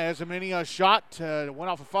 Azaminia. Azaminia shot. Went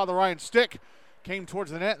off of Father Ryan's stick. Came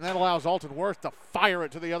towards the net, and that allows Alton Worth to fire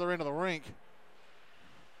it to the other end of the rink.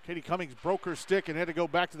 Katie Cummings broke her stick and had to go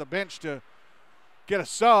back to the bench to get a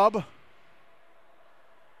sub.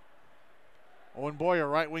 Owen Boyer,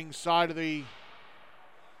 right wing side of the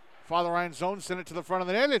Father Ryan zone, sent it to the front of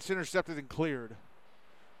the net. It's intercepted and cleared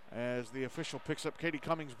as the official picks up Katie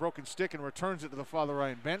Cummings' broken stick and returns it to the Father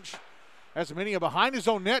Ryan bench. Azaminia behind his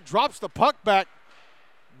own net, drops the puck back.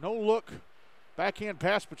 No look, backhand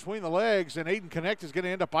pass between the legs, and Aiden Connect is going to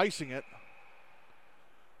end up icing it.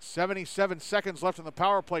 77 seconds left in the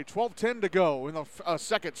power play, 12:10 to go in the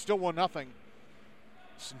second, still 1-0.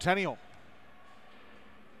 Centennial.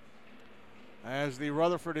 As the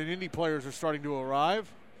Rutherford and Indy players are starting to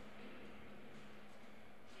arrive.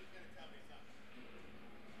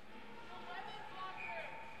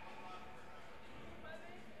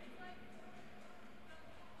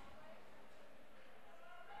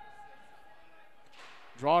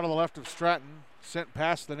 Draw to the left of Stratton, sent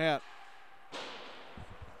past the net.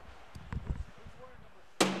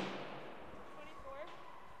 24?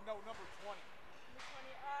 No, number 20. Number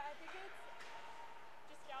 20. I think it's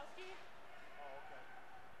Jaskowski. Oh, okay.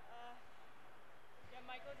 Yeah,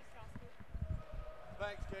 Michael Jaskowski.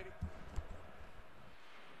 Thanks, Katie.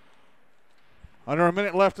 Under a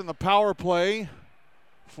minute left in the power play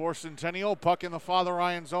for Centennial. Puck in the Father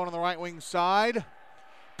Ryan zone on the right wing side.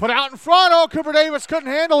 Put out in front. Oh, Cooper Davis couldn't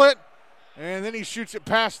handle it. And then he shoots it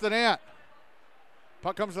past the net.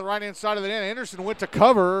 Puck comes to the right-hand side of the net. Anderson went to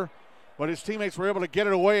cover, but his teammates were able to get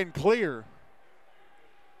it away and clear.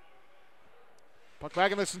 Puck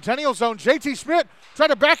back in the Centennial zone. J.T. Schmidt tried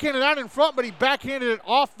to backhand it out in front, but he backhanded it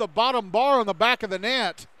off the bottom bar on the back of the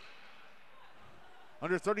net.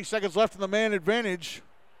 Under 30 seconds left in the man advantage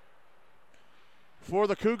for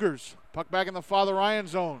the Cougars. Puck back in the Father Ryan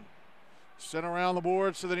zone. Sent around the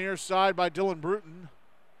boards to the near side by Dylan Bruton.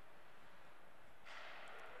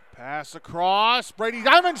 Pass across. Brady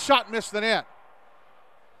Diamond shot missed the net.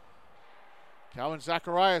 Calvin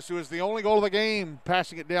Zacharias, who is the only goal of the game,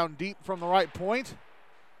 passing it down deep from the right point.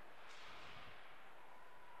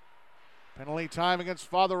 Penalty time against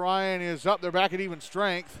Father Ryan is up. They're back at even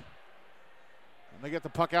strength. And they get the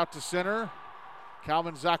puck out to center.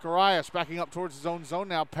 Calvin Zacharias backing up towards his own zone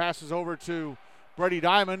now. Passes over to Brady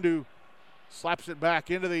Diamond, who slaps it back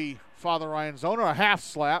into the Father Ryan zone, or a half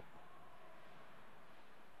slap.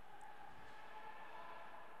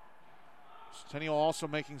 Centennial also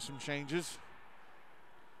making some changes.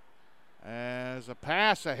 As a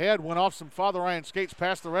pass ahead went off some Father Ryan skates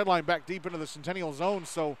past the red line back deep into the Centennial zone,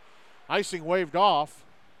 so icing waved off.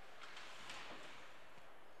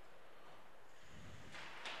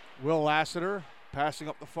 Will Lassiter passing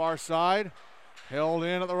up the far side. Held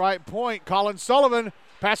in at the right point. Colin Sullivan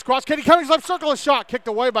pass across. Katie Cummings left circle, a shot kicked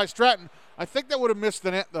away by Stratton. I think that would have missed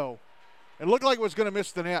the net though. It looked like it was going to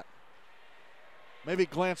miss the net. Maybe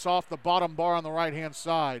glance off the bottom bar on the right-hand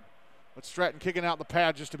side. But Stratton kicking out the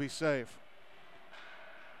pad just to be safe.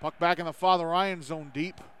 Puck back in the Father Ryan zone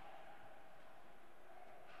deep.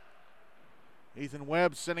 Ethan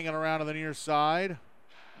Webb sending it around to the near side.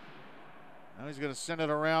 Now he's going to send it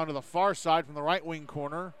around to the far side from the right wing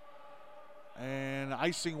corner. And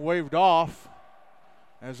icing waved off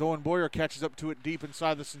as Owen Boyer catches up to it deep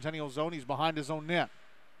inside the Centennial zone. He's behind his own net.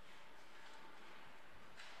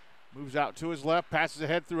 Moves out to his left, passes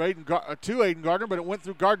ahead through to Aiden Gardner, but it went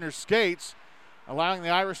through Gardner's skates, allowing the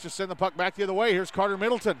Irish to send the puck back the other way. Here's Carter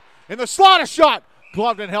Middleton in the slot, a shot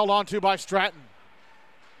gloved and held onto by Stratton.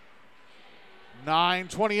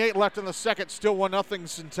 9:28 left in the second, still 1-0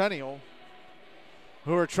 Centennial,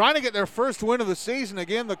 who are trying to get their first win of the season.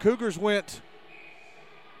 Again, the Cougars went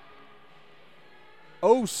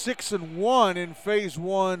 0-6-1 in phase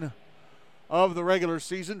one of the regular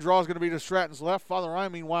season. Draw is going to be to Stratton's left. Father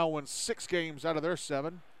Ryan, meanwhile, won 6 games out of their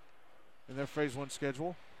 7 in their phase one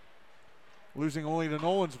schedule, losing only to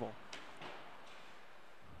Nolensville.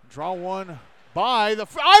 Draw one by the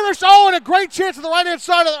Irish. Oh, and a great chance to the right-hand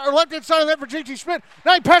side or left-hand side of the net for J.T. Schmidt.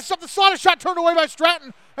 Now he passes up the slot. A shot turned away by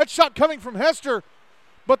Stratton. That shot coming from Hester.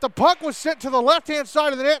 But the puck was sent to the left-hand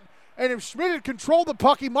side of the net, and if Schmidt had controlled the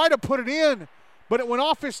puck, he might have put it in. But it went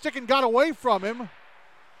off his stick and got away from him.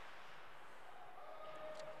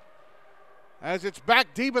 As it's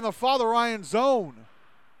back deep in the Father Ryan zone.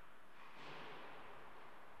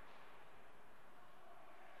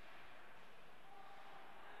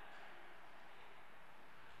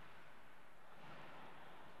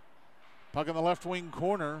 Puck in the left wing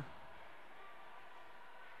corner.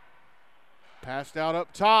 Passed out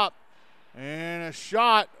up top. And a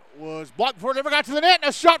shot was blocked before it ever got to the net. And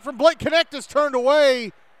a shot from Blake Connect is turned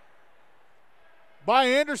away by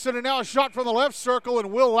Anderson, and now a shot from the left circle,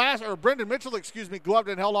 and Brendan Mitchell, gloved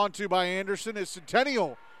and held on to by Anderson. As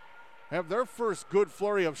Centennial have their first good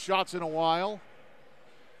flurry of shots in a while.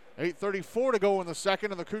 8:34 to go in the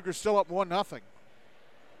second, and the Cougars still up 1-0.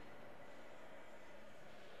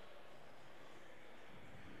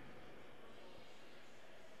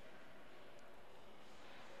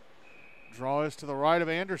 Draw is to the right of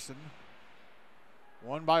Anderson.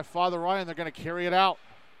 Won by Father Ryan. They're going to carry it out.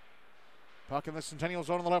 Puck in the Centennial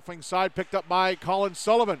zone on the left wing side, picked up by Colin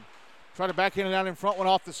Sullivan. Tried to backhand it down in front, went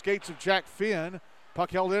off the skates of Jack Finn.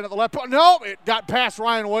 Puck held in at the left. No, it got past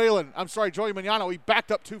Ryan Whalen. Joey Mignano. He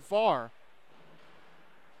backed up too far.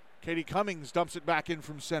 Katie Cummings dumps it back in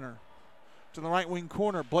from center. To the right wing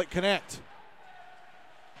corner, Blake Connect.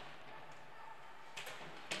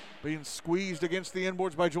 Being squeezed against the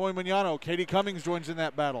inboards by Joey Mignano. Katie Cummings joins in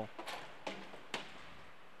that battle.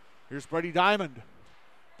 Here's Brady Diamond.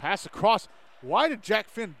 Pass across. Why did Jack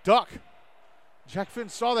Finn duck? Jack Finn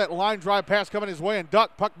saw that line drive pass coming his way and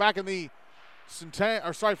ducked. Puck back in the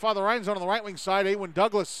Father Ryan zone on the right wing side. Awen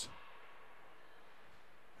Douglas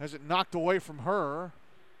has it knocked away from her.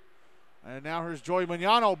 And now here's Joey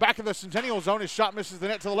Mignano back in the Centennial zone. His shot misses the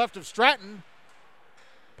net to the left of Stratton.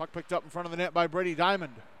 Puck picked up in front of the net by Brady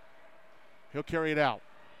Diamond. He'll carry it out.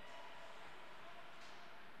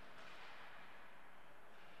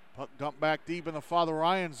 Puck dumped back deep in the Father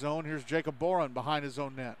Ryan zone. Here's Jacob Boren behind his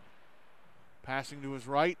own net. Passing to his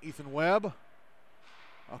right, Ethan Webb.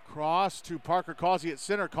 Across to Parker Causey at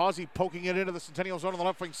center. Causey poking it into the Centennial zone on the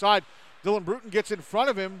left wing side. Dylan Bruton gets in front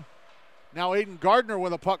of him. Now Aiden Gardner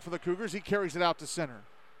with a puck for the Cougars. He carries it out to center.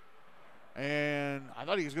 And I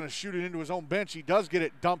thought he was going to shoot it into his own bench. He does get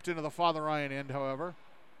it dumped into the Father Ryan end, however.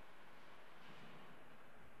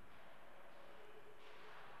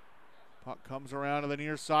 Puck comes around to the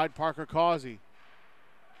near side. Parker Causey.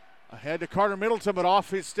 Ahead to Carter Middleton, but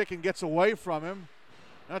off his stick and gets away from him.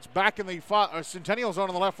 That's back in the Centennial zone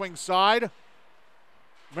on the left wing side.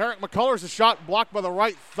 Merrick McCullers, a shot blocked by the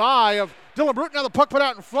right thigh of Dylan Bruton, now the puck put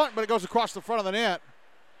out in front, but it goes across the front of the net.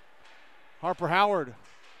 Harper Howard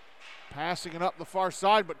passing it up the far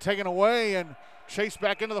side, but taken away and chased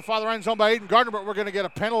back into the Father Ryan zone by Aiden Gardner, but we're going to get a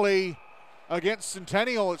penalty against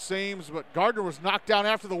Centennial, it seems, but Gardner was knocked down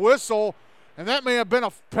after the whistle, and that may have been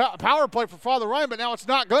a power play for Father Ryan, but now it's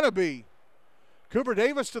not going to be. Cooper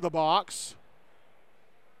Davis to the box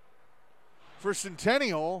for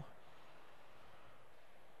Centennial.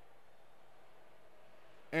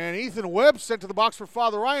 And Ethan Webb sent to the box for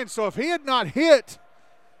Father Ryan, so if he had not hit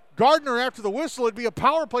Gardner after the whistle, it'd be a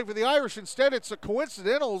power play for the Irish. Instead, it's a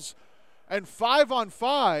coincidentals and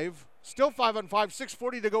 5-on-5. Still 5-on-5,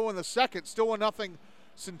 6:40 to go in the second. Still 1-0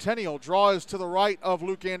 Centennial. Draw is to the right of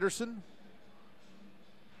Luke Anderson.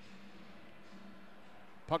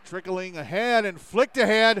 Puck trickling ahead and flicked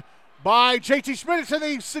ahead by JT Schmidt. It's in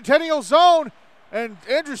the Centennial zone, and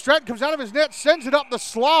Andrew Stratton comes out of his net, sends it up the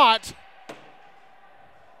slot.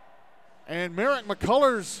 And Merrick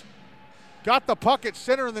McCullers got the puck at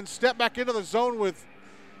center and then stepped back into the zone with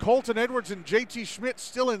Colton Edwards and JT Schmidt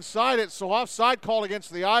still inside it, so offside call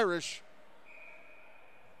against the Irish.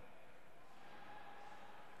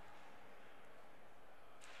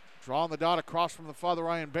 Drawing the dot across from the Father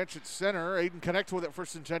Ryan bench at center. Aiden connects with it for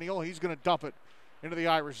Centennial. He's going to dump it into the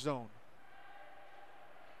Irish zone.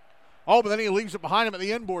 Oh, but then he leaves it behind him at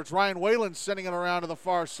the end boards. Ryan Whalen sending it around to the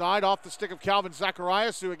far side off the stick of Calvin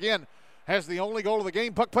Zacharias, who again has the only goal of the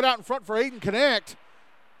game. Puck put out in front for Aiden Connect,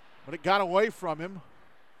 but it got away from him.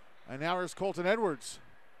 And now here's Colton Edwards.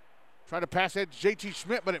 Trying to pass it to JT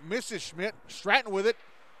Schmidt, but it misses Schmidt. Stratton with it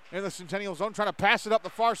in the Centennial zone, trying to pass it up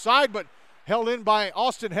the far side, but held in by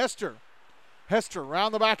Austin Hester. Hester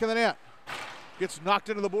around the back of the net. Gets knocked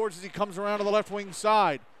into the boards as he comes around to the left wing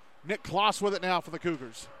side. Nick Kloss with it now for the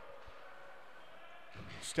Cougars.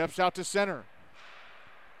 Steps out to center.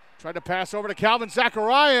 Tried to pass over to Calvin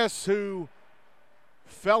Zacharias, who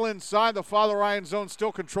fell inside the Father Ryan zone,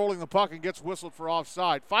 still controlling the puck, and gets whistled for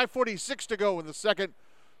offside. 5:46 to go in the second.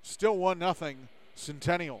 Still 1-0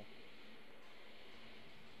 Centennial.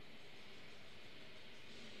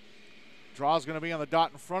 Draw's going to be on the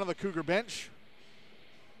dot in front of the Cougar bench.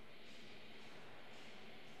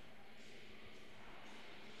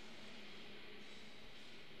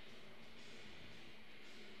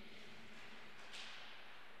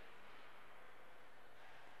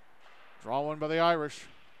 Draw one by the Irish.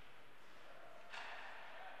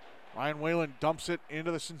 Ryan Whalen dumps it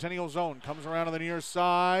into the Centennial zone. Comes around to the near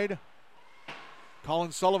side.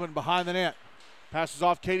 Colin Sullivan behind the net. Passes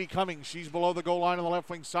off Katie Cummings. She's below the goal line on the left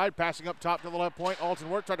wing side. Passing up top to the left point. Alton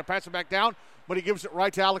Work tried to pass it back down, but he gives it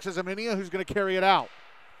right to Alex Azaminia, who's going to carry it out.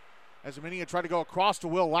 Azaminia tried to go across to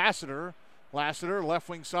Will Lassiter. Lassiter, left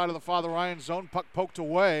wing side of the Father Ryan zone. Puck poked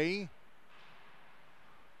away.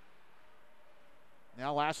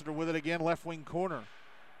 Now Lassiter with it again, left wing corner.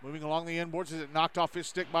 Moving along the end boards as it knocked off his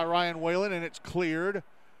stick by Ryan Whalen, and it's cleared.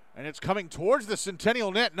 And it's coming towards the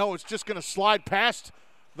Centennial net. No, it's just going to slide past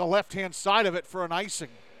the left-hand side of it for an icing.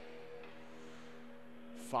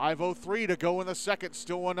 5:03 to go in the second.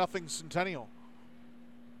 Still 1-0 Centennial.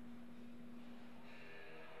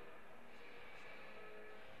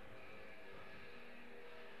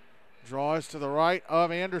 Draw is to the right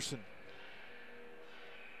of Anderson.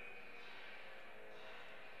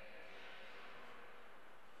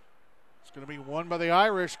 It's going to be won by the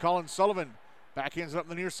Irish. Colin Sullivan backhands it up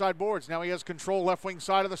the near side boards. Now he has control left wing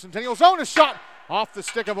side of the Centennial zone. A shot off the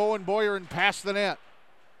stick of Owen Boyer and past the net.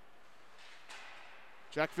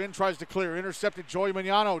 Jack Finn tries to clear. Intercepted Joey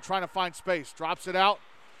Mignano trying to find space. Drops it out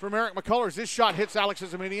from Eric McCullers. This shot hits Alex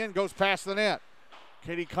Azaminia and goes past the net.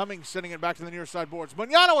 Katie Cummings sending it back to the near side boards.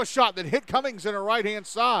 Mignano a shot that hit Cummings in her right-hand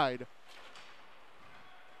side.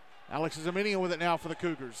 Alex Azaminia with it now for the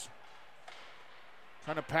Cougars.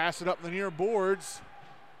 Trying to pass it up the near boards.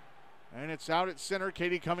 And it's out at center.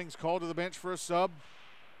 Katie Cummings called to the bench for a sub.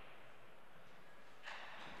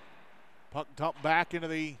 Puck dumped back into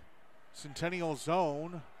the Centennial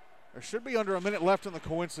zone. There should be under a minute left in the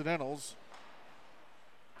coincidentals.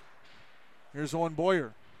 Here's Owen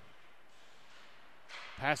Boyer.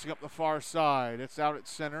 Passing up the far side. It's out at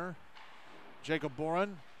center. Jacob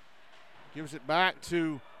Boren gives it back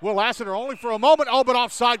to Will Lassiter only for a moment. Oh, but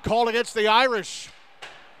offside called against the Irish.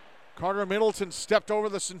 Carter Middleton stepped over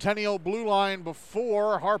the Centennial blue line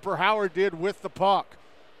before Harper Howard did with the puck.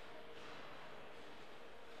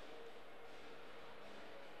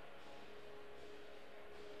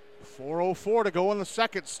 .404 to go in the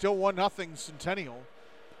second. Still 1-0 Centennial.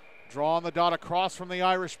 Draw on the dot across from the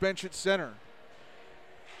Irish bench at center.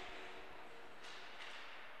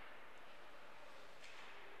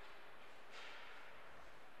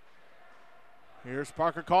 Here's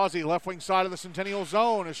Parker Causey, left wing side of the Centennial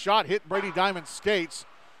zone. A shot hit Brady Diamond's skates.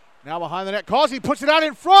 Now behind the net, Causey puts it out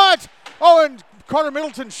in front. Oh, and Carter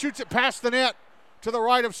Middleton shoots it past the net to the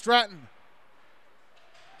right of Stratton.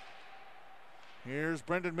 Here's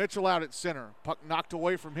Brendan Mitchell out at center. Puck knocked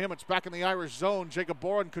away from him. It's back in the Irish zone. Jacob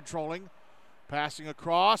Boren controlling. Passing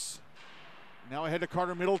across. Now ahead to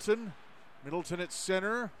Carter Middleton. Middleton at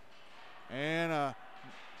center. And a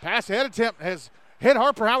pass ahead attempt has hit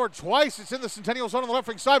Harper Howard twice. It's in the Centennial zone on the left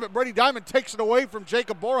wing side, but Brady Diamond takes it away from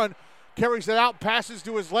Jacob Boren. Carries it out, passes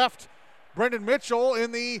to his left. Brendan Mitchell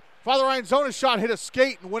in the Father Ryan zone. A shot hit a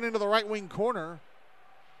skate and went into the right wing corner.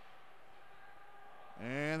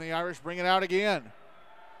 And the Irish bring it out again.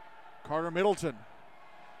 Carter Middleton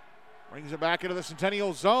brings it back into the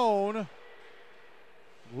Centennial zone. A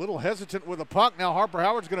little hesitant with the puck. Now Harper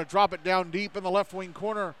Howard's going to drop it down deep in the left wing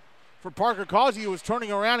corner for Parker Causey, who was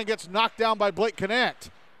turning around and gets knocked down by Blake Connect.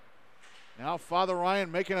 Now Father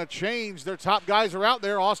Ryan making a change. Their top guys are out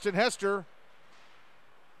there. Austin Hester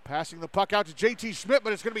passing the puck out to JT Schmidt,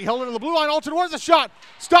 but it's going to be held into the blue line. Alton Ward's a shot.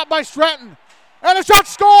 Stopped by Stratton. And a shot,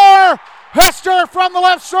 score! Hester from the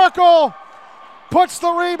left circle puts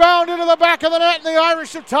the rebound into the back of the net, and the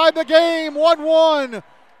Irish have tied the game 1-1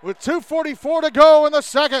 with 2:44 to go in the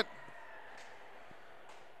second.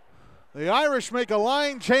 The Irish make a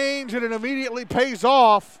line change, and it immediately pays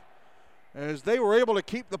off as they were able to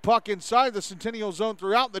keep the puck inside the Centennial zone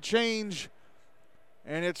throughout the change,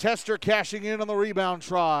 and it's Hester cashing in on the rebound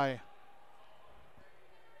try.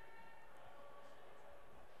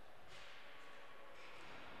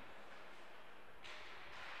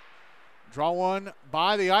 Draw one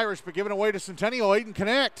by the Irish, but given away to Centennial. Aiden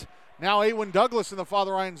Connect. Now Awen Douglas in the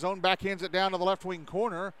Father Ryan zone. Backhands it down to the left wing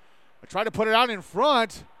corner. I tried to put it out in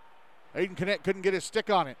front. Aiden Connect couldn't get his stick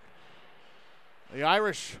on it. The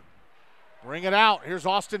Irish bring it out. Here's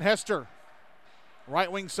Austin Hester. Right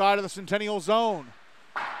wing side of the Centennial zone.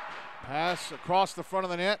 Pass across the front of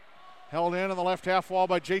the net. Held in on the left half wall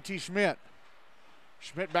by JT Schmidt.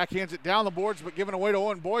 Schmidt backhands it down the boards, but given away to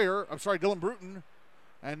Dylan Bruton.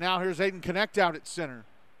 And now here's Aiden Connect out at center.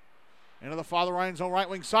 Into the Father Ryan zone right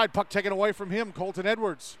wing side. Puck taken away from him, Colton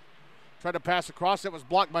Edwards. Tried to pass across. That was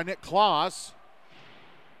blocked by Nick Kloss.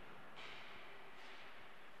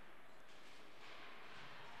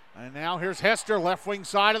 And now here's Hester, left wing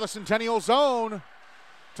side of the Centennial zone.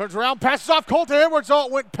 Turns around, passes off Colton Edwards. Oh,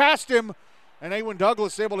 it went past him. And Awen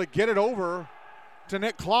Douglas able to get it over to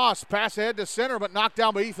Nick Kloss. Pass ahead to center, but knocked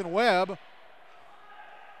down by Ethan Webb.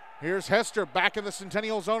 Here's Hester back in the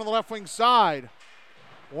Centennial zone on the left wing side.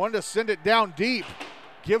 Wanted to send it down deep.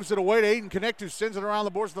 Gives it away to Aiden Connect, who sends it around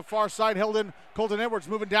the boards to the far side. Held in Colton Edwards,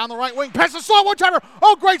 moving down the right wing. Pass the slot, one-timer.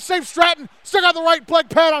 Oh, great save, Stratton. Still got the right leg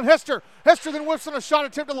pad on Hester. Hester then whips on a shot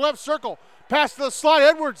attempt to the left circle. Pass to the slot,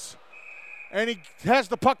 Edwards. And he has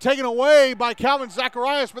the puck taken away by Calvin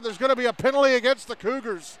Zacharias, but there's going to be a penalty against the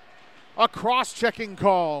Cougars. A cross-checking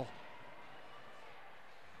call.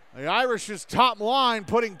 The Irish's top line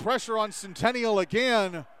putting pressure on Centennial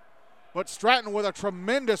again, but Stratton with a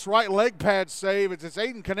tremendous right leg pad save. It's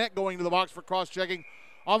Aiden Connect going to the box for cross-checking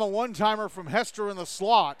on the one-timer from Hester in the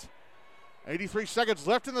slot. 83 seconds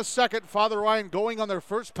left in the second. Father Ryan going on their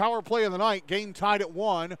first power play of the night. Game tied at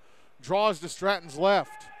 1. Draws to Stratton's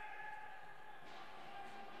left.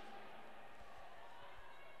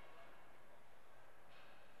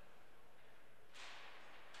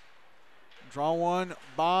 Draw one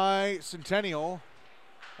by Centennial.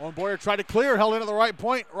 Owen Boyer tried to clear, held into the right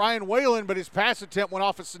point. Ryan Whalen, but his pass attempt went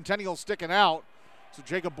off as Centennial sticking out. So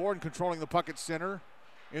Jacob Bourne controlling the puck at center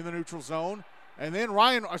in the neutral zone. And then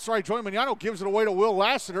Joey Mignano gives it away to Will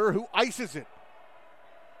Lassiter, who ices it.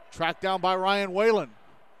 Tracked down by Ryan Whalen.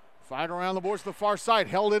 Fired around the boards to the far side.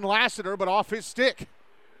 Held in Lassiter, but off his stick.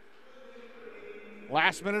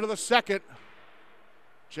 Last minute of the second.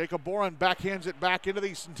 Jacob Boren backhands it back into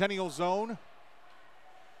the Centennial zone.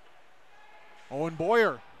 Owen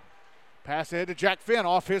Boyer. Pass ahead to Jack Finn.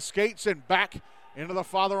 Off his skates and back into the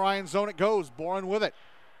Father Ryan zone it goes. Boren with it.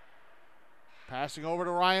 Passing over to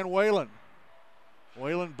Ryan Whalen.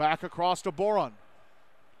 Whalen back across to Boron.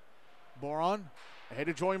 Boron ahead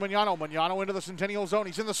to Joey Mignano. Mignano into the Centennial zone.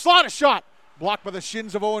 He's in the slot. A shot. Blocked by the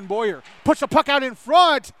shins of Owen Boyer. Puts the puck out in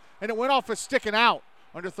front, and it went off as sticking out.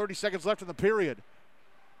 Under 30 seconds left in the period.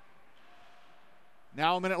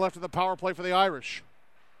 Now a minute left in the power play for the Irish.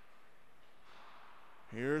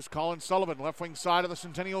 Here's Colin Sullivan, left wing side of the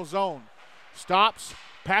Centennial zone. Stops,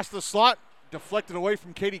 past the slot, deflected away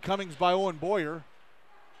from Katie Cummings by Owen Boyer.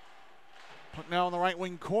 Put now in the right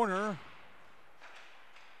wing corner.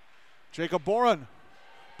 Jacob Boren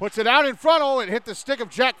puts it out in front. Oh, it hit the stick of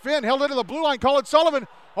Jack Finn. Held into the blue line. Colin Sullivan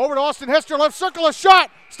Over to Austin Hester, left circle, a shot.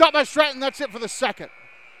 Stopped by Stratton, that's it for the second.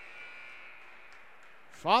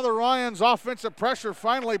 Father Ryan's offensive pressure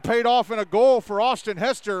finally paid off in a goal for Austin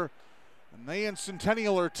Hester. And they and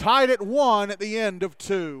Centennial are tied at 1 at the end of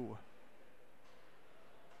 2.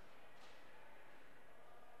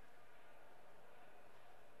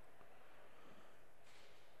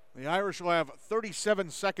 The Irish will have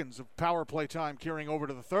 37 seconds of power play time carrying over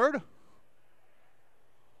to the third.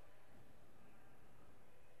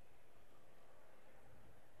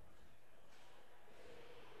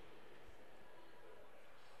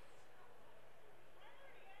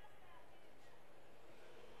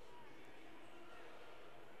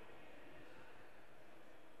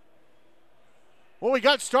 Well, we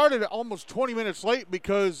got started almost 20 minutes late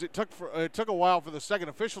because it took a while for the second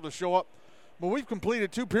official to show up. But we've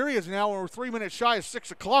completed 2 periods now, and we're 3 minutes shy of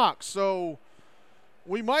 6 o'clock. So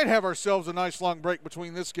we might have ourselves a nice long break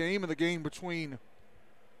between this game and the game between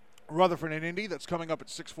Rutherford and Indy that's coming up at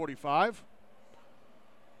 6:45.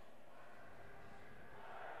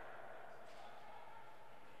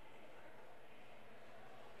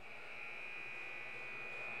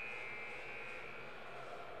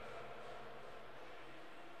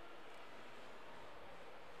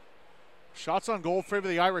 Shots on goal favor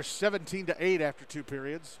the Irish 17-8 after 2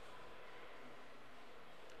 periods.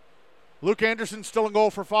 Luke Anderson still in goal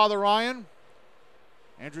for Father Ryan.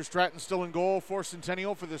 Andrew Stratton still in goal for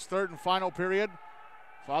Centennial for this third and final period.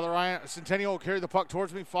 Centennial will carry the puck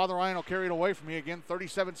towards me. Father Ryan will carry it away from me again.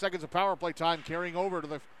 37 seconds of power play time carrying over to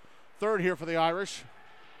the third here for the Irish.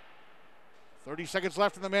 30 seconds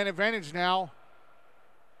left in the man advantage now.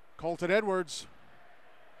 Colton Edwards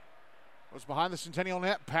was behind the Centennial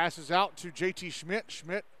net, passes out to J.T. Schmidt.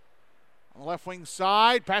 Schmidt on the left wing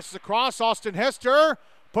side, passes across. Austin Hester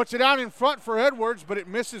puts it out in front for Edwards, but it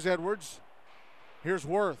misses Edwards. Here's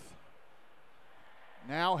Worth.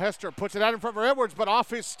 Now Hester puts it out in front for Edwards, but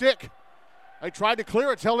off his stick. They tried to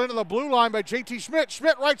clear it, it's held into the blue line by J.T. Schmidt.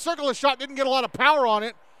 Schmidt right circle, a shot, didn't get a lot of power on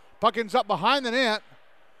it. Puck ends up behind the net.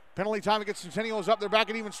 Penalty time against Centennial is up there back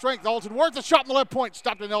at even strength. Alton Worth, a shot in the left point,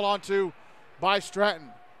 stopped and held onto by Stratton.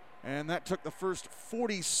 And that took the first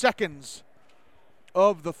 40 seconds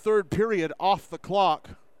of the third period off the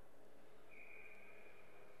clock.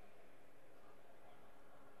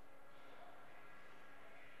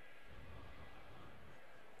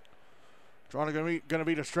 Drawn going to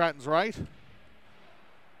be to Stratton's right.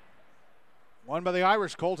 Won by the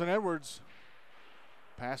Irish, Colton Edwards.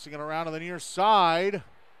 Passing it around to the near side.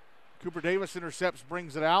 Cooper Davis intercepts,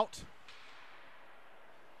 brings it out.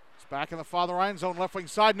 Back in the Father Ryan zone, left wing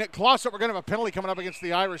side. Nick Klossett, we're going to have a penalty coming up against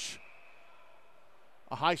the Irish.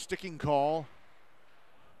 A high sticking call.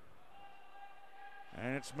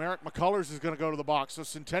 And it's Merrick McCullers is going to go to the box. So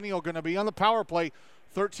Centennial going to be on the power play.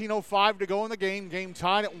 13:05 to go in the game. Game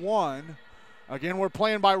tied at 1. Again, we're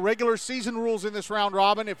playing by regular season rules in this round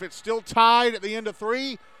robin. If it's still tied at the end of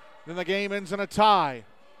 3, then the game ends in a tie.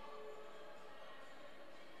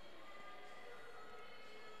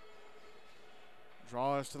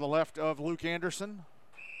 Draw is to the left of Luke Anderson.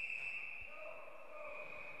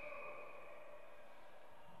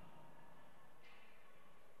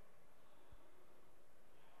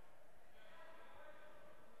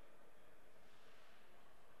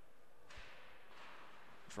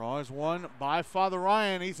 Draw is won by Father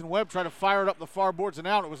Ryan. Ethan Webb tried to fire it up the far boards and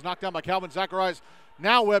out. It was knocked down by Calvin Zacharias.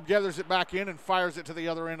 Now Webb gathers it back in and fires it to the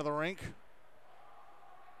other end of the rink.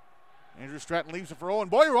 Andrew Stratton leaves it for Owen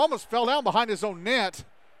Boyer, who almost fell down behind his own net.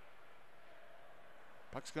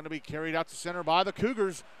 Puck's going to be carried out to center by the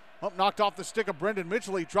Cougars. Up, knocked off the stick of Brendan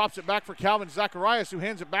Mitchell. He drops it back for Calvin Zacharias, who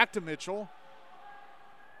hands it back to Mitchell.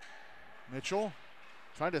 Mitchell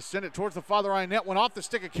trying to send it towards the Father Ryan net. Went off the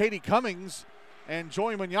stick of Katie Cummings. And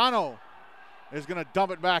Joey Magnano is going to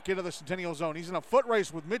dump it back into the Centennial zone. He's in a foot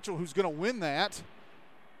race with Mitchell, who's going to win that.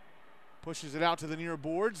 Pushes it out to the near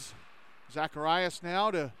boards. Zacharias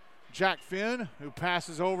now to Jack Finn, who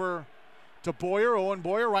passes over to Boyer. Owen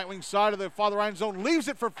Boyer, right wing side of the Father Ryan zone, leaves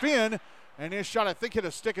it for Finn. And his shot, I think, hit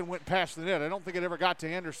a stick and went past the net. I don't think it ever got to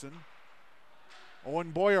Anderson.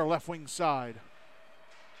 Owen Boyer, left wing side.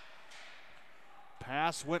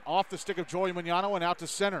 Pass went off the stick of Joey Magnano and out to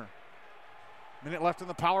center. Minute left in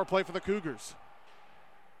the power play for the Cougars.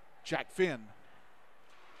 Jack Finn.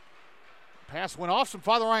 Pass went off some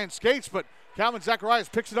Father Ryan skates, but Calvin Zacharias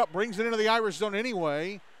picks it up, brings it into the Irish zone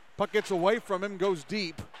anyway. Puck gets away from him, goes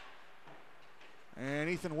deep. And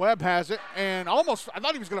Ethan Webb has it, and almost, I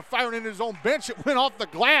thought he was going to fire it into his own bench. It went off the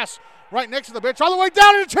glass right next to the bench, all the way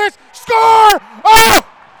down in a chance. Score! Oh!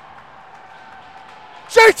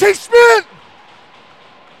 J.T. Schmidt!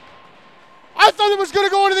 I I thought it was going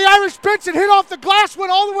to go into the Irish bench and hit off the glass, went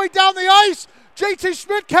all the way down the ice. JT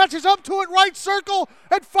Schmidt catches up to it, right circle,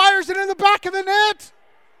 and fires it in the back of the net.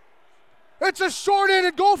 It's a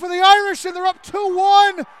short-handed goal for the Irish, and they're up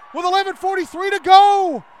 2-1 with 11:43 to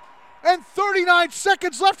go and 39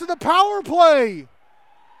 seconds left in the power play.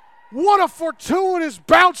 What a fortuitous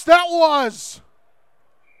bounce that was.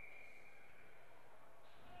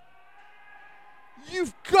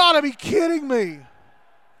 You've got to be kidding me.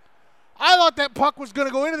 I thought that puck was going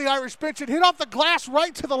to go into the Irish bench and hit off the glass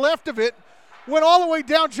right to the left of it. Went all the way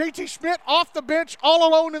down. JT Schmidt off the bench, all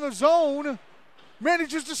alone in the zone,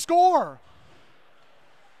 manages to score.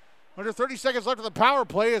 Under 30 seconds left of the power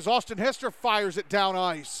play as Austin Hester fires it down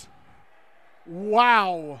ice.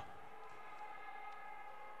 Wow.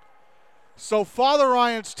 So Father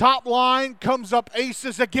Ryan's top line comes up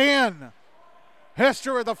aces again.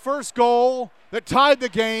 Hester with the first goal that tied the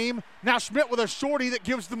game. Now Schmidt with a shorty that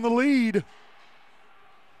gives them the lead.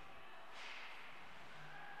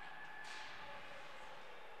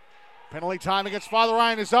 Penalty time against Father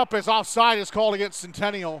Ryan is up as offside is called against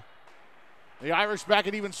Centennial. The Irish back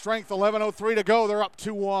at even strength, 11:03 to go. They're up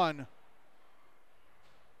 2-1.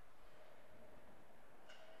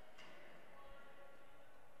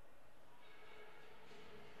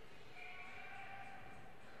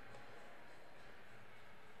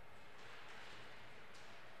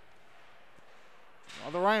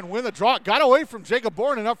 Father Ryan win the draw. Got away from Jacob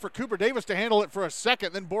Boren enough for Cooper Davis to handle it for a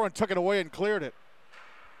second. Then Boren took it away and cleared it.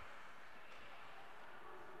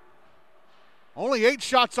 Only 8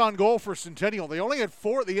 shots on goal for Centennial. They only had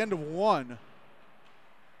 4 at the end of 1.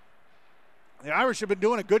 The Irish have been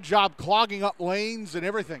doing a good job clogging up lanes and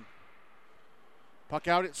everything. Puck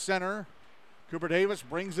out at center. Cooper Davis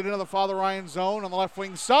brings it into the Father Ryan zone on the left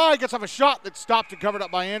wing side. Gets off a shot that's stopped and covered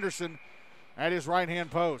up by Anderson at his right-hand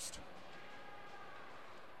post.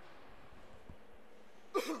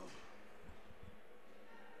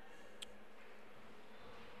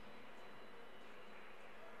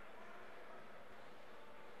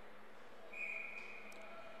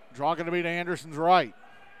 Draw going to be to Anderson's right.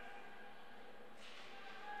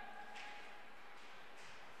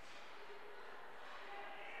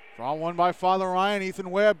 Draw one by Father Ryan.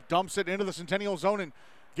 Ethan Webb dumps it into the Centennial zone and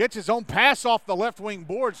gets his own pass off the left wing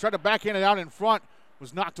boards. Tried to backhand it out in front.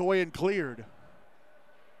 Was knocked away and cleared.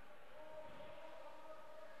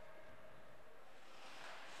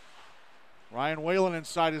 Ryan Whalen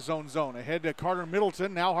inside his own zone. Ahead to Carter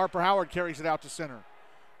Middleton. Now Harper Howard carries it out to center.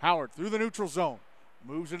 Howard through the neutral zone.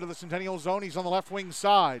 Moves into the Centennial zone. He's on the left wing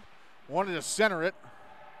side. Wanted to center it.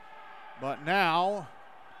 But now,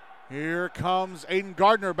 here comes Aiden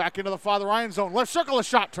Gardner back into the Father Ryan zone. Left circle, a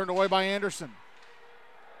shot turned away by Anderson.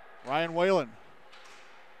 Ryan Whalen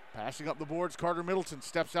passing up the boards. Carter Middleton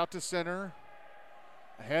steps out to center.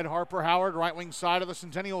 Ahead Harper Howard, right wing side of the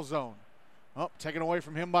Centennial zone. Oh, taken away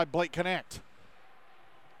from him by Blake Connect.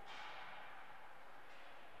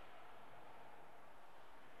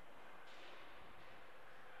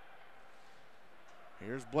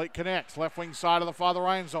 Here's Blake Connect, left wing side of the Father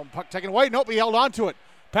Ryan zone. Puck taken away. Nope, he held on to it.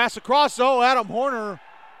 Pass across. Oh, Adam Horner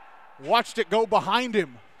watched it go behind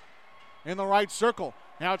him in the right circle.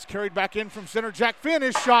 Now it's carried back in from center. Jack Finn,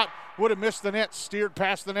 his shot would have missed the net. Steered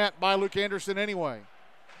past the net by Luke Anderson anyway.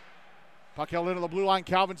 Puck held into the blue line,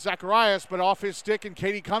 Calvin Zacharias, but off his stick, and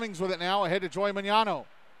Katie Cummings with it now, ahead to Joey Magnano.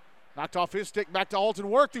 Knocked off his stick, back to Alton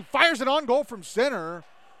Worth, who fires it on goal from center.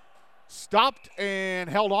 Stopped and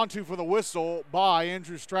held onto for the whistle by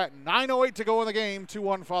Andrew Stratton. 9:08 to go in the game,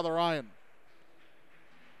 2-1 Father Ryan.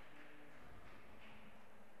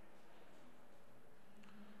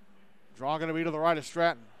 Draw going to be to the right of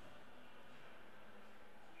Stratton.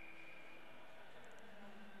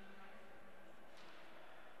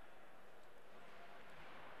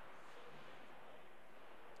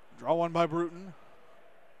 Draw one by Bruton.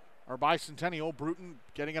 Or by Centennial. Bruton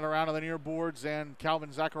getting it around to the near boards, and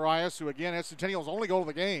Calvin Zacharias, who again has Centennial's only goal of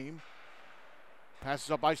the game. Passes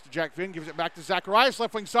up ice to Jack Finn, gives it back to Zacharias,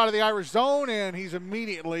 left wing side of the Irish zone, and he's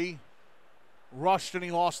immediately rushed and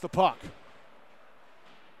he lost the puck.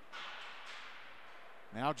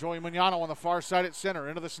 Now Joey Magnano on the far side at center,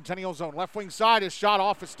 into the Centennial zone. Left wing side is shot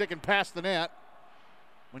off his stick and past the net.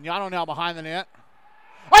 Magnano now behind the net.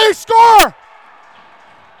 Oh, they score!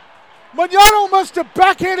 Magnano must have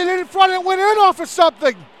backhanded it in front and went in off of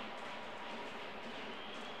something.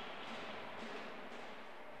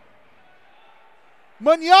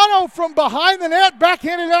 Magnano from behind the net,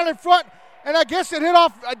 backhanded out in front, and I guess it hit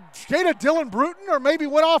off a skate of Dylan Bruton or maybe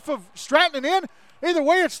went off of Stratton and in. Either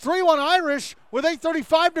way, it's 3-1 Irish with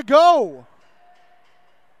 8:35 to go.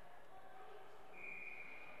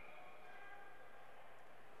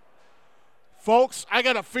 Folks, I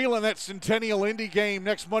got a feeling that Centennial Indy game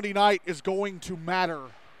next Monday night is going to matter.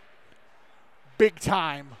 Big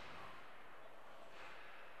time.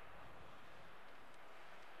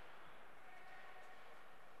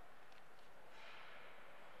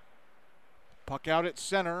 Puck out at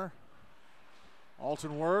center.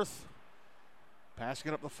 Alton Worth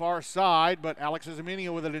passing it up the far side, but Alex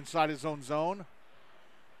Izaminia with it inside his own zone.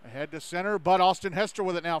 Ahead to center, but Austin Hester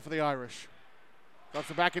with it now for the Irish. Drops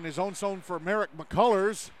it back in his own zone for Merrick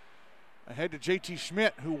McCullers. Ahead to JT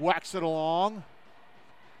Schmidt, who whacks it along.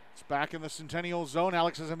 It's back in the Centennial zone.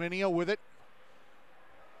 Alex Izaminia with it.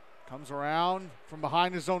 Comes around from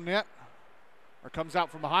behind his own net. Or comes out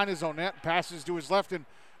from behind his own net. Passes to his left, and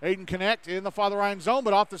Aiden Connect in the Father Ryan zone,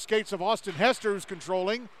 but off the skates of Austin Hester, who's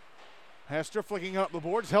controlling. Hester flicking up the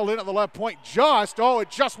boards, held in at the left point. It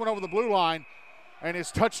just went over the blue line and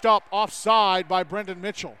is touched up offside by Brendan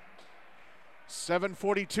Mitchell.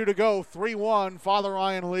 7:42 to go, 3-1, Father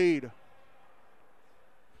Ryan lead.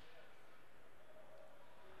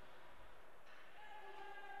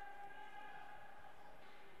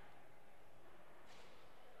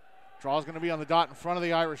 Draw's going to be on the dot in front of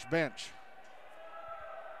the Irish bench.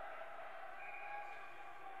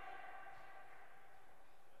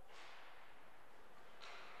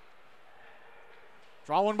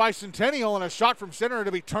 Draw one by Centennial, and a shot from center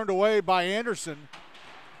to be turned away by Anderson.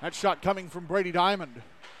 That shot coming from Brady Diamond.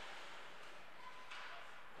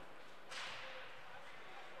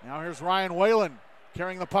 Now here's Ryan Whalen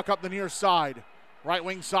carrying the puck up the near side. Right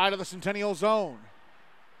wing side of the Centennial zone.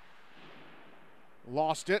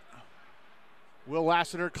 Lost it. Will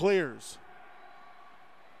Lassiter clears.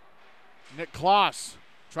 Nick Kloss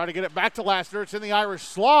try to get it back to Lassiter. It's in the Irish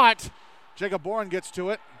slot. Jacob Boren gets to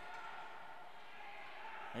it.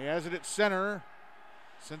 He has it at center.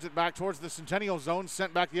 Sends it back towards the Centennial zone.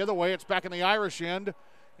 Sent back the other way. It's back in the Irish end.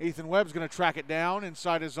 Ethan Webb's going to track it down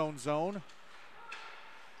inside his own zone.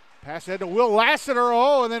 Pass ahead to Will Lassiter.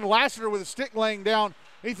 And then Lassiter with a stick laying down.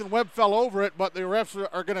 Ethan Webb fell over it, but the refs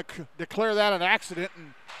are going to declare that an accident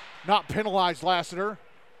and not penalize Lassiter,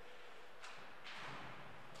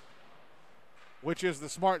 which is the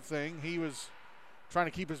smart thing. He was trying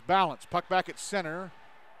to keep his balance. Puck back at center.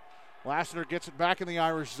 Lassiter gets it back in the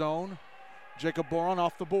Irish zone. Jacob Boron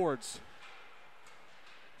off the boards.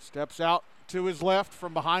 Steps out to his left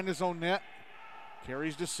from behind his own net.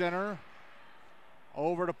 Carries to center.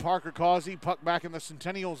 Over to Parker Causey. Puck back in the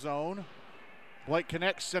Centennial zone. Blake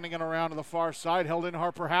connects, sending it around to the far side. Held in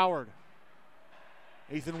Harper Howard.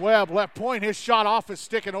 Ethan Webb, left point. His shot off his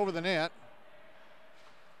stick and over the net.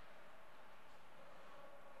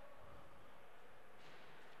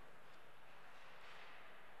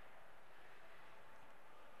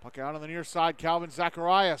 Puck out on the near side, Calvin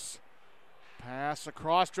Zacharias. Pass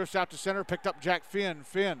across, drifts out to center, picked up Jack Finn.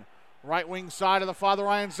 Finn, right wing side of the Father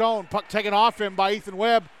Ryan zone. Puck taken off him by Ethan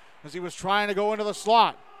Webb as he was trying to go into the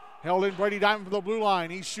slot. Held in Brady Diamond for the blue line.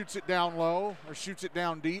 He shoots it down low, or shoots it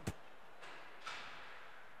down deep.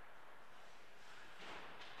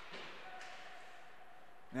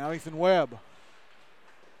 Now Ethan Webb.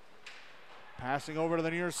 Passing over to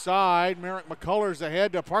the near side. Merrick McCullers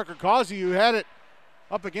ahead to Parker Causey, who had it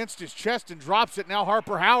up against his chest and drops it. Now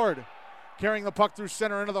Harper Howard carrying the puck through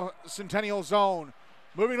center into the Centennial zone.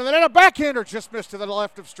 Moving to the net, a backhander just missed to the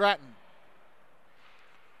left of Stratton.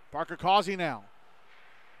 Parker Causey now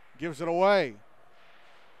gives it away.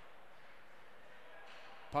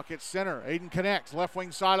 Puck at center. Aiden Connect, left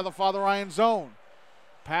wing side of the Father Ryan zone.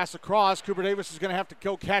 Pass across. Cooper Davis is going to have to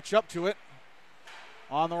go catch up to it.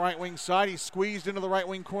 On the right wing side, he's squeezed into the right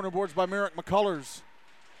wing corner boards by Merrick McCullers.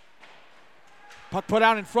 Puck put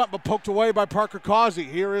out in front, but poked away by Parker Causey.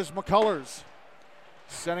 Here is McCullers.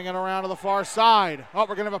 Sending it around to the far side. We're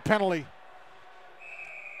going to have a penalty.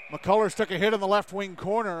 McCullers took a hit in the left wing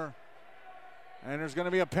corner. And there's going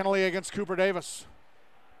to be a penalty against Cooper Davis.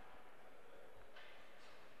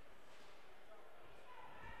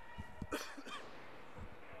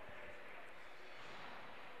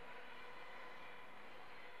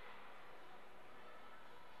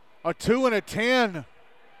 A 2 and a 10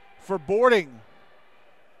 for Boarding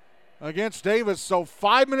against Davis. So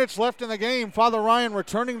 5 minutes left in the game. Father Ryan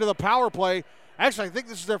returning to the power play. Actually, I think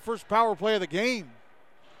this is their first power play of the game.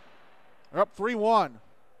 They're up 3-1.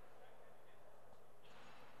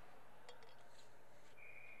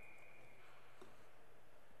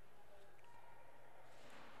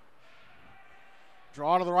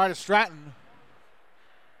 Draw to the right of Stratton.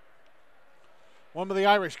 One by the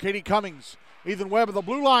Irish, Katie Cummings. Ethan Webb of the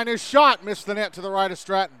blue line, his shot missed the net to the right of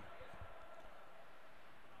Stratton.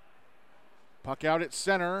 Puck out at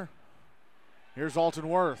center. Here's Alton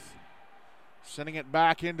Worth. Sending it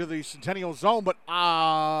back into the Centennial zone, but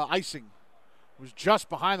icing. It was just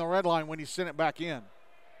behind the red line when he sent it back in.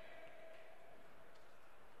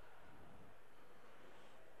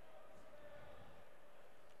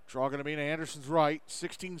 Draw going to be to Anderson's right.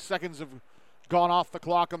 16 seconds have gone off the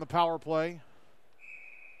clock on the power play.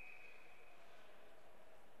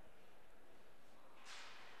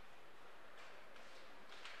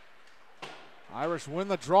 Irish win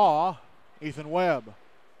the draw. Ethan Webb.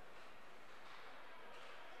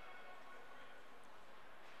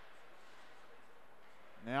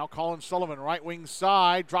 Now Colin Sullivan, right wing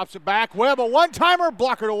side, drops it back. Webb, a one-timer,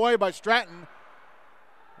 blockered away by Stratton.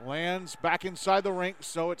 Lands back inside the rink,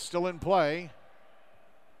 so it's still in play.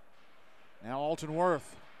 Now Alton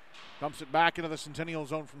Worth dumps it back into the Centennial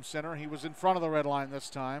zone from center. He was in front of the red line this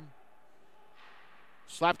time.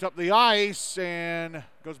 Slapped up the ice and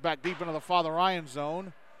goes back deep into the Father Ryan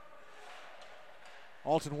zone.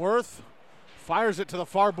 Alton Worth fires it to the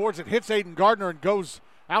far boards. It hits Aiden Gardner and goes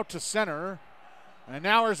out to center. And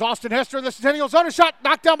now here's Austin Hester in the Centennial zone. A shot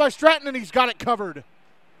knocked down by Stratton, and he's got it covered.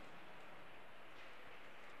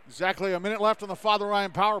 Exactly a minute left on the Father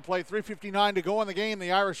Ryan power play. 3:59 to go in the game.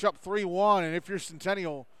 The Irish up 3-1. And if you're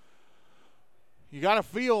Centennial, you got to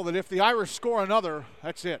feel that if the Irish score another,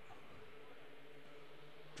 that's it.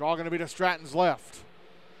 Draw going to be to Stratton's left.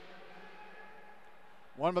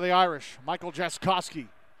 One by the Irish. Michael Jaskowski.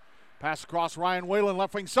 Pass across Ryan Whalen,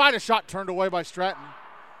 left wing side. A shot turned away by Stratton.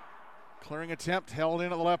 Clearing attempt held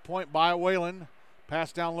in at the left point by Whalen.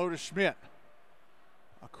 Pass down low to Schmidt.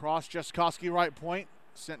 Across Jaskowski right point.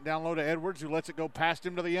 Sent down low to Edwards, who lets it go past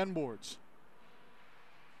him to the end boards.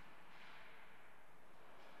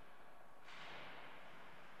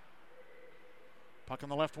 Puck in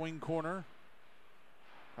the left wing corner.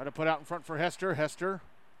 Try to put out in front for Hester. Hester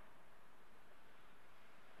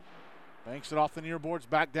banks it off the near boards,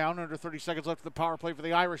 back down. Under 30 seconds left of the power play for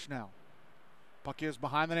the Irish now. Puck is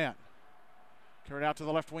behind the net. Carried out to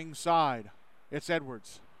the left wing side. It's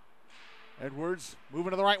Edwards. Edwards moving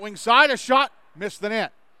to the right wing side. A shot. Missed the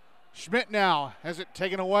net. Schmidt now has it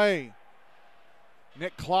taken away.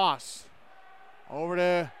 Nick Kloss over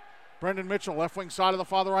to Brendan Mitchell. Left wing side of the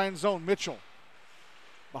Father Ryan zone. Mitchell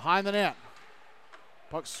behind the net.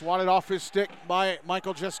 Puck swatted off his stick by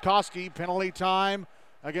Michael Jaskowski. Penalty time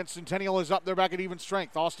against Centennial is up. They're back at even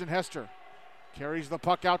strength. Austin Hester carries the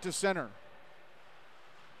puck out to center.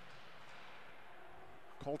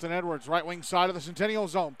 Colton Edwards, right wing side of the Centennial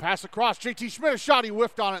zone. Pass across. JT Schmidt, a shot. He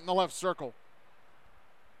whiffed on it in the left circle.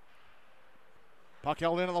 Puck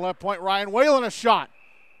held in at the left point. Ryan Whalen, a shot.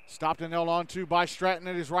 Stopped and held on to by Stratton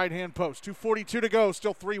at his right-hand post. 2:42 to go,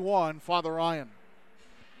 still 3-1, Father Ryan.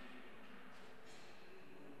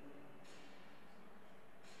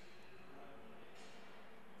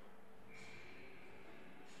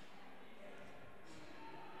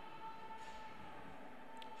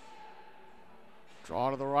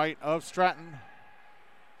 Draw to the right of Stratton.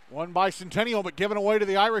 Won by Centennial, but given away to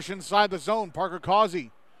the Irish inside the zone. Parker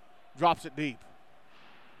Causey drops it deep.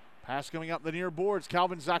 Pass coming up the near boards.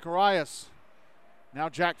 Calvin Zacharias. Now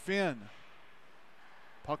Jack Finn.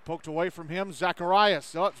 Puck poked away from him.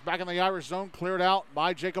 Zacharias. Oh, it's back in the Irish zone. Cleared out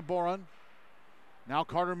by Jacob Boron. Now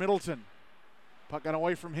Carter Middleton. Puck got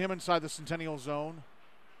away from him inside the Centennial zone.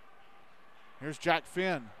 Here's Jack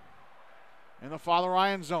Finn in the Father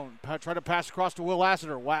Ryan zone. Try to pass across to Will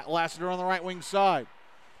Lassiter. Lassiter on the right wing side.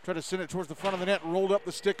 Try to send it towards the front of the net. Rolled up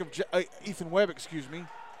the stick of Ethan Webb,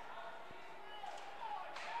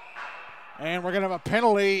 And we're going to have a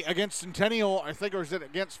penalty against Centennial, I think, or is it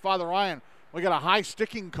against Father Ryan? We got a high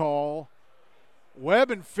sticking call.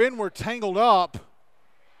 Webb and Finn were tangled up.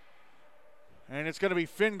 And it's going to be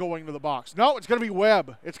Finn going to the box. No, it's going to be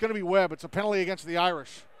Webb. It's going to be Webb. It's a penalty against the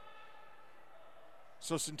Irish.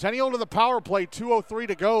 So Centennial to the power play, 2:03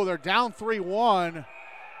 to go. They're down 3-1.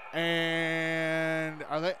 And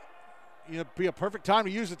are they? It'd be a perfect time to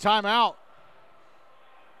use the timeout.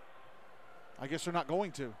 I guess they're not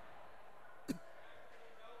going to.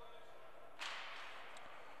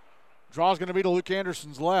 Draw's going to be to Luke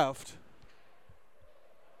Anderson's left.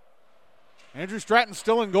 Andrew Stratton's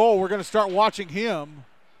still in goal. We're going to start watching him.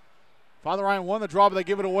 Father Ryan won the draw, but they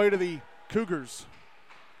give it away to the Cougars.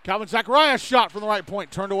 Calvin Zacharias shot from the right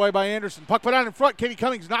point, turned away by Anderson. Puck put out in front. Katie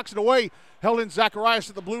Cummings knocks it away. Held in Zacharias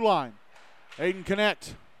at the blue line. Aiden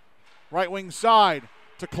Connect, right wing side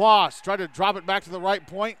to Kloss. Tried to drop it back to the right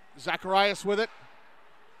point. Zacharias with it.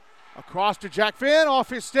 Across to Jack Finn. Off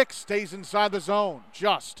his stick. Stays inside the zone.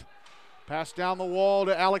 Just. Pass down the wall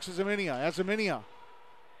to Alex Azaminia. Azaminia.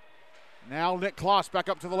 Now Nick Kloss back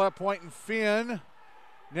up to the left point, and Finn.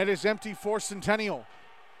 Net is empty for Centennial.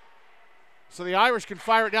 So the Irish can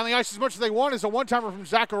fire it down the ice as much as they want as a one-timer from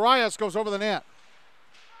Zacharias goes over the net.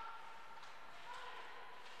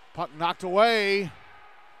 Puck knocked away.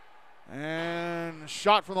 And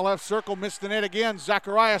shot from the left circle, missed the net again.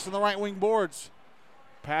 Zacharias on the right wing boards.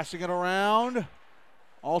 Passing it around.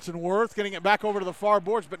 Alton Worth getting it back over to the far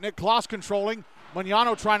boards, but Nick Kloss controlling.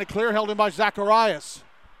 Magnano trying to clear, held in by Zacharias.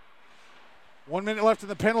 1 minute left in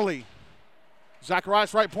the penalty.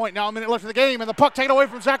 Zacharias right point, now a minute left in the game, and the puck taken away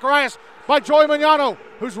from Zacharias by Joey Magnano,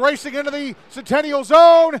 who's racing into the Centennial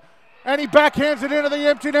zone, and he backhands it into the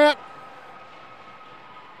empty net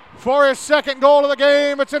for his second goal of the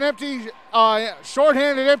game. It's an empty,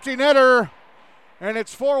 shorthanded empty netter, and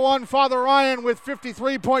it's 4-1 Father Ryan with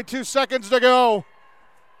 53.2 seconds to go.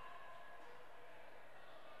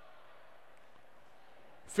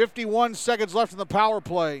 51 seconds left in the power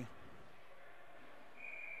play.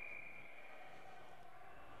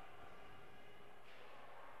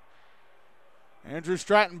 Andrew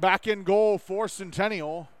Stratton back in goal for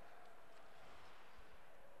Centennial.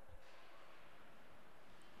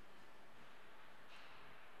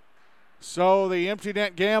 So the empty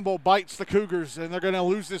net gamble bites the Cougars, and they're going to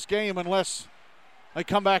lose this game unless they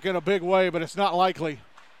come back in a big way, but it's not likely.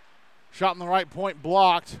 Shot in the right point,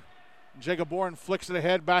 blocked. Jacob Bourne flicks it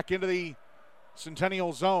ahead back into the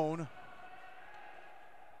Centennial zone.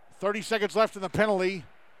 30 seconds left in the penalty,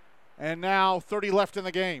 and now 30 left in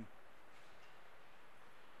the game.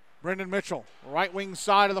 Brendan Mitchell, right wing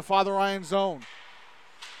side of the Father Ryan zone.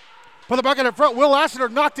 Put the bucket in front. Will Lassiter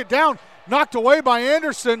knocked it down, knocked away by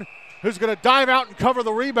Anderson, who's going to dive out and cover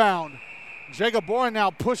the rebound. Jacob Bourne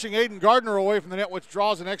now pushing Aiden Gardner away from the net, which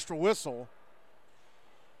draws an extra whistle.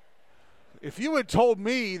 If you had told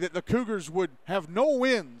me that the Cougars would have no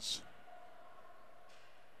wins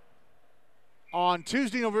on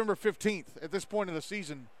Tuesday, November 15th, at this point of the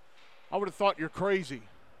season, I would have thought you're crazy.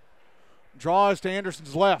 Draws to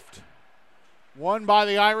Anderson's left. Won by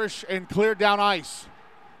the Irish and cleared down ice.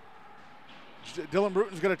 Dylan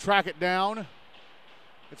Bruton's going to track it down.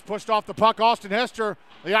 It's pushed off the puck. Austin Hester.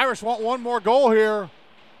 The Irish want one more goal here,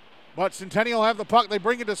 but Centennial have the puck. They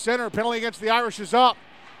bring it to center. Penalty against the Irish is up.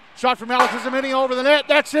 Shot from Alex Zamini over the net.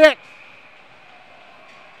 That's it.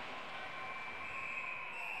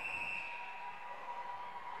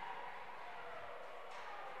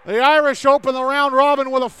 The Irish open the round robin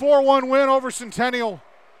with a 4-1 win over Centennial.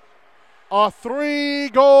 A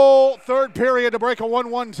 3-goal third period to break a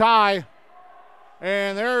 1-1 tie.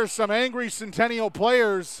 And there's some angry Centennial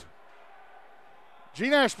players.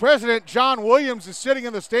 GNASH president John Williams is sitting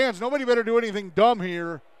in the stands. Nobody better do anything dumb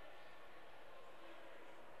here.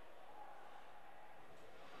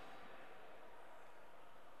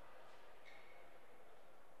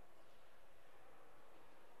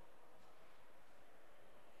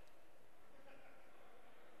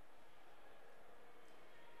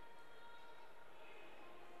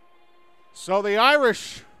 So the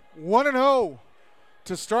Irish 1-0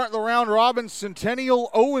 to start the round robin. Centennial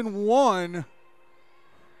 0-1.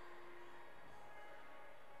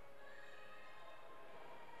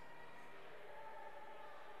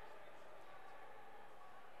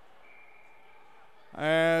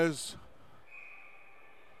 As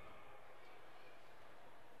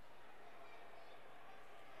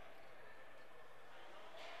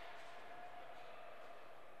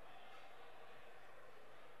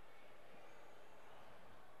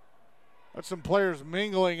some players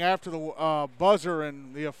mingling after the buzzer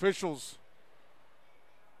and the officials.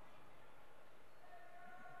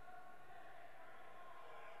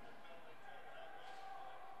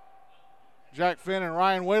 Jack Finn and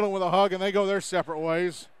Ryan Whalen with a hug, and they go their separate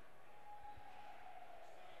ways.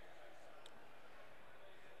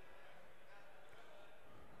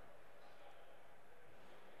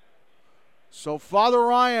 So Father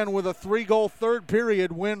Ryan with a 3-goal third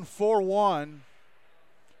period win 4-1.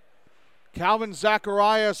 Calvin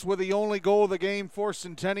Zacharias with the only goal of the game for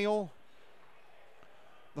Centennial.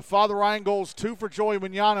 The Father Ryan goals, 2 for Joey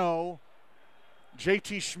Magnano.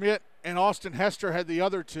 JT Schmidt and Austin Hester had the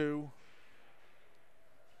other 2.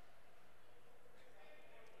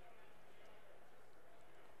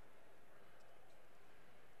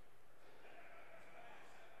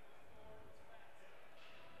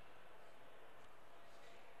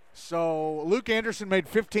 So Luke Anderson made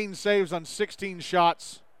 15 saves on 16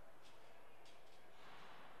 shots.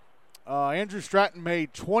 Andrew Stratton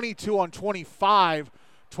made 22 on 25.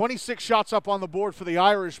 26 shots up on the board for the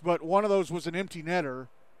Irish, but one of those was an empty netter.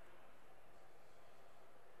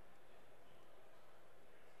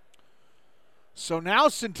 So now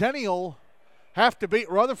Centennial have to beat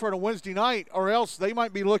Rutherford on Wednesday night, or else they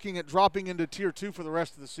might be looking at dropping into Tier 2 for the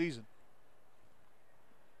rest of the season.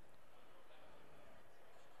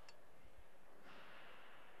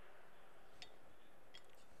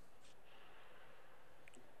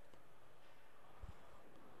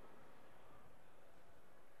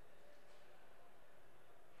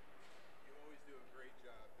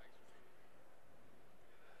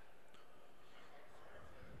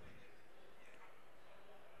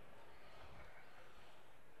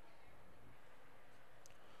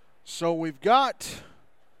 So we've got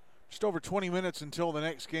just over 20 minutes until the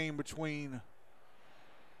next game between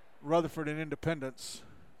Rutherford and Independence.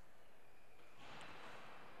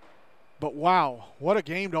 But wow, what a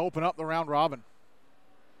game to open up the round robin.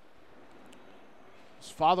 As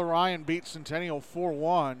Father Ryan beat Centennial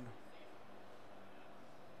 4-1.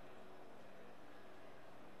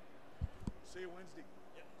 See you Wednesday.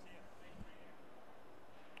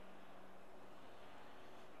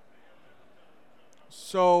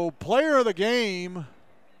 So player of the game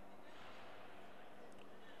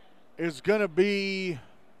is going to be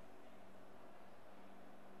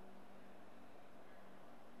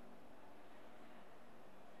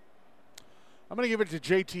I'm going to give it to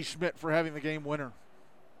JT Schmidt for having the game winner.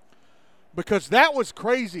 Because that was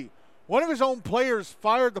crazy. One of his own players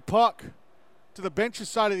fired the puck to the bench's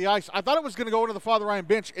side of the ice. I thought it was going to go into the Father Ryan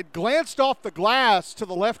bench. It glanced off the glass to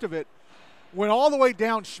the left of it, went all the way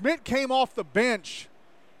down. Schmidt came off the bench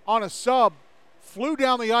on a sub, flew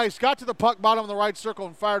down the ice, got to the puck bottom of the right circle,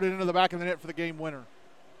 and fired it into the back of the net for the game winner.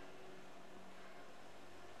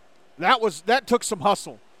 That took some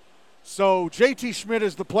hustle. So JT Schmidt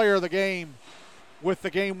is the player of the game with the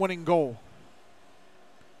game-winning goal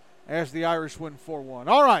as the Irish win 4-1.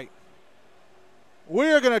 All right.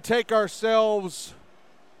 We're going to take ourselves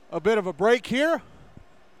a bit of a break here,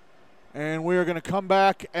 and we're going to come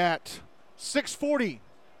back at 6:40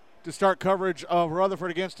 to start coverage of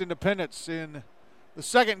Rutherford against Independence in the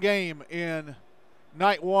second game in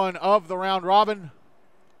night one of the round robin.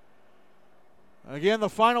 Again, the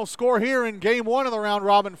final score here in game one of the round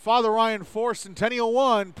robin, Father Ryan 4, Centennial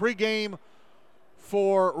 1, pregame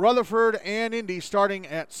for Rutherford and Indy starting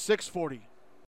at 6:40.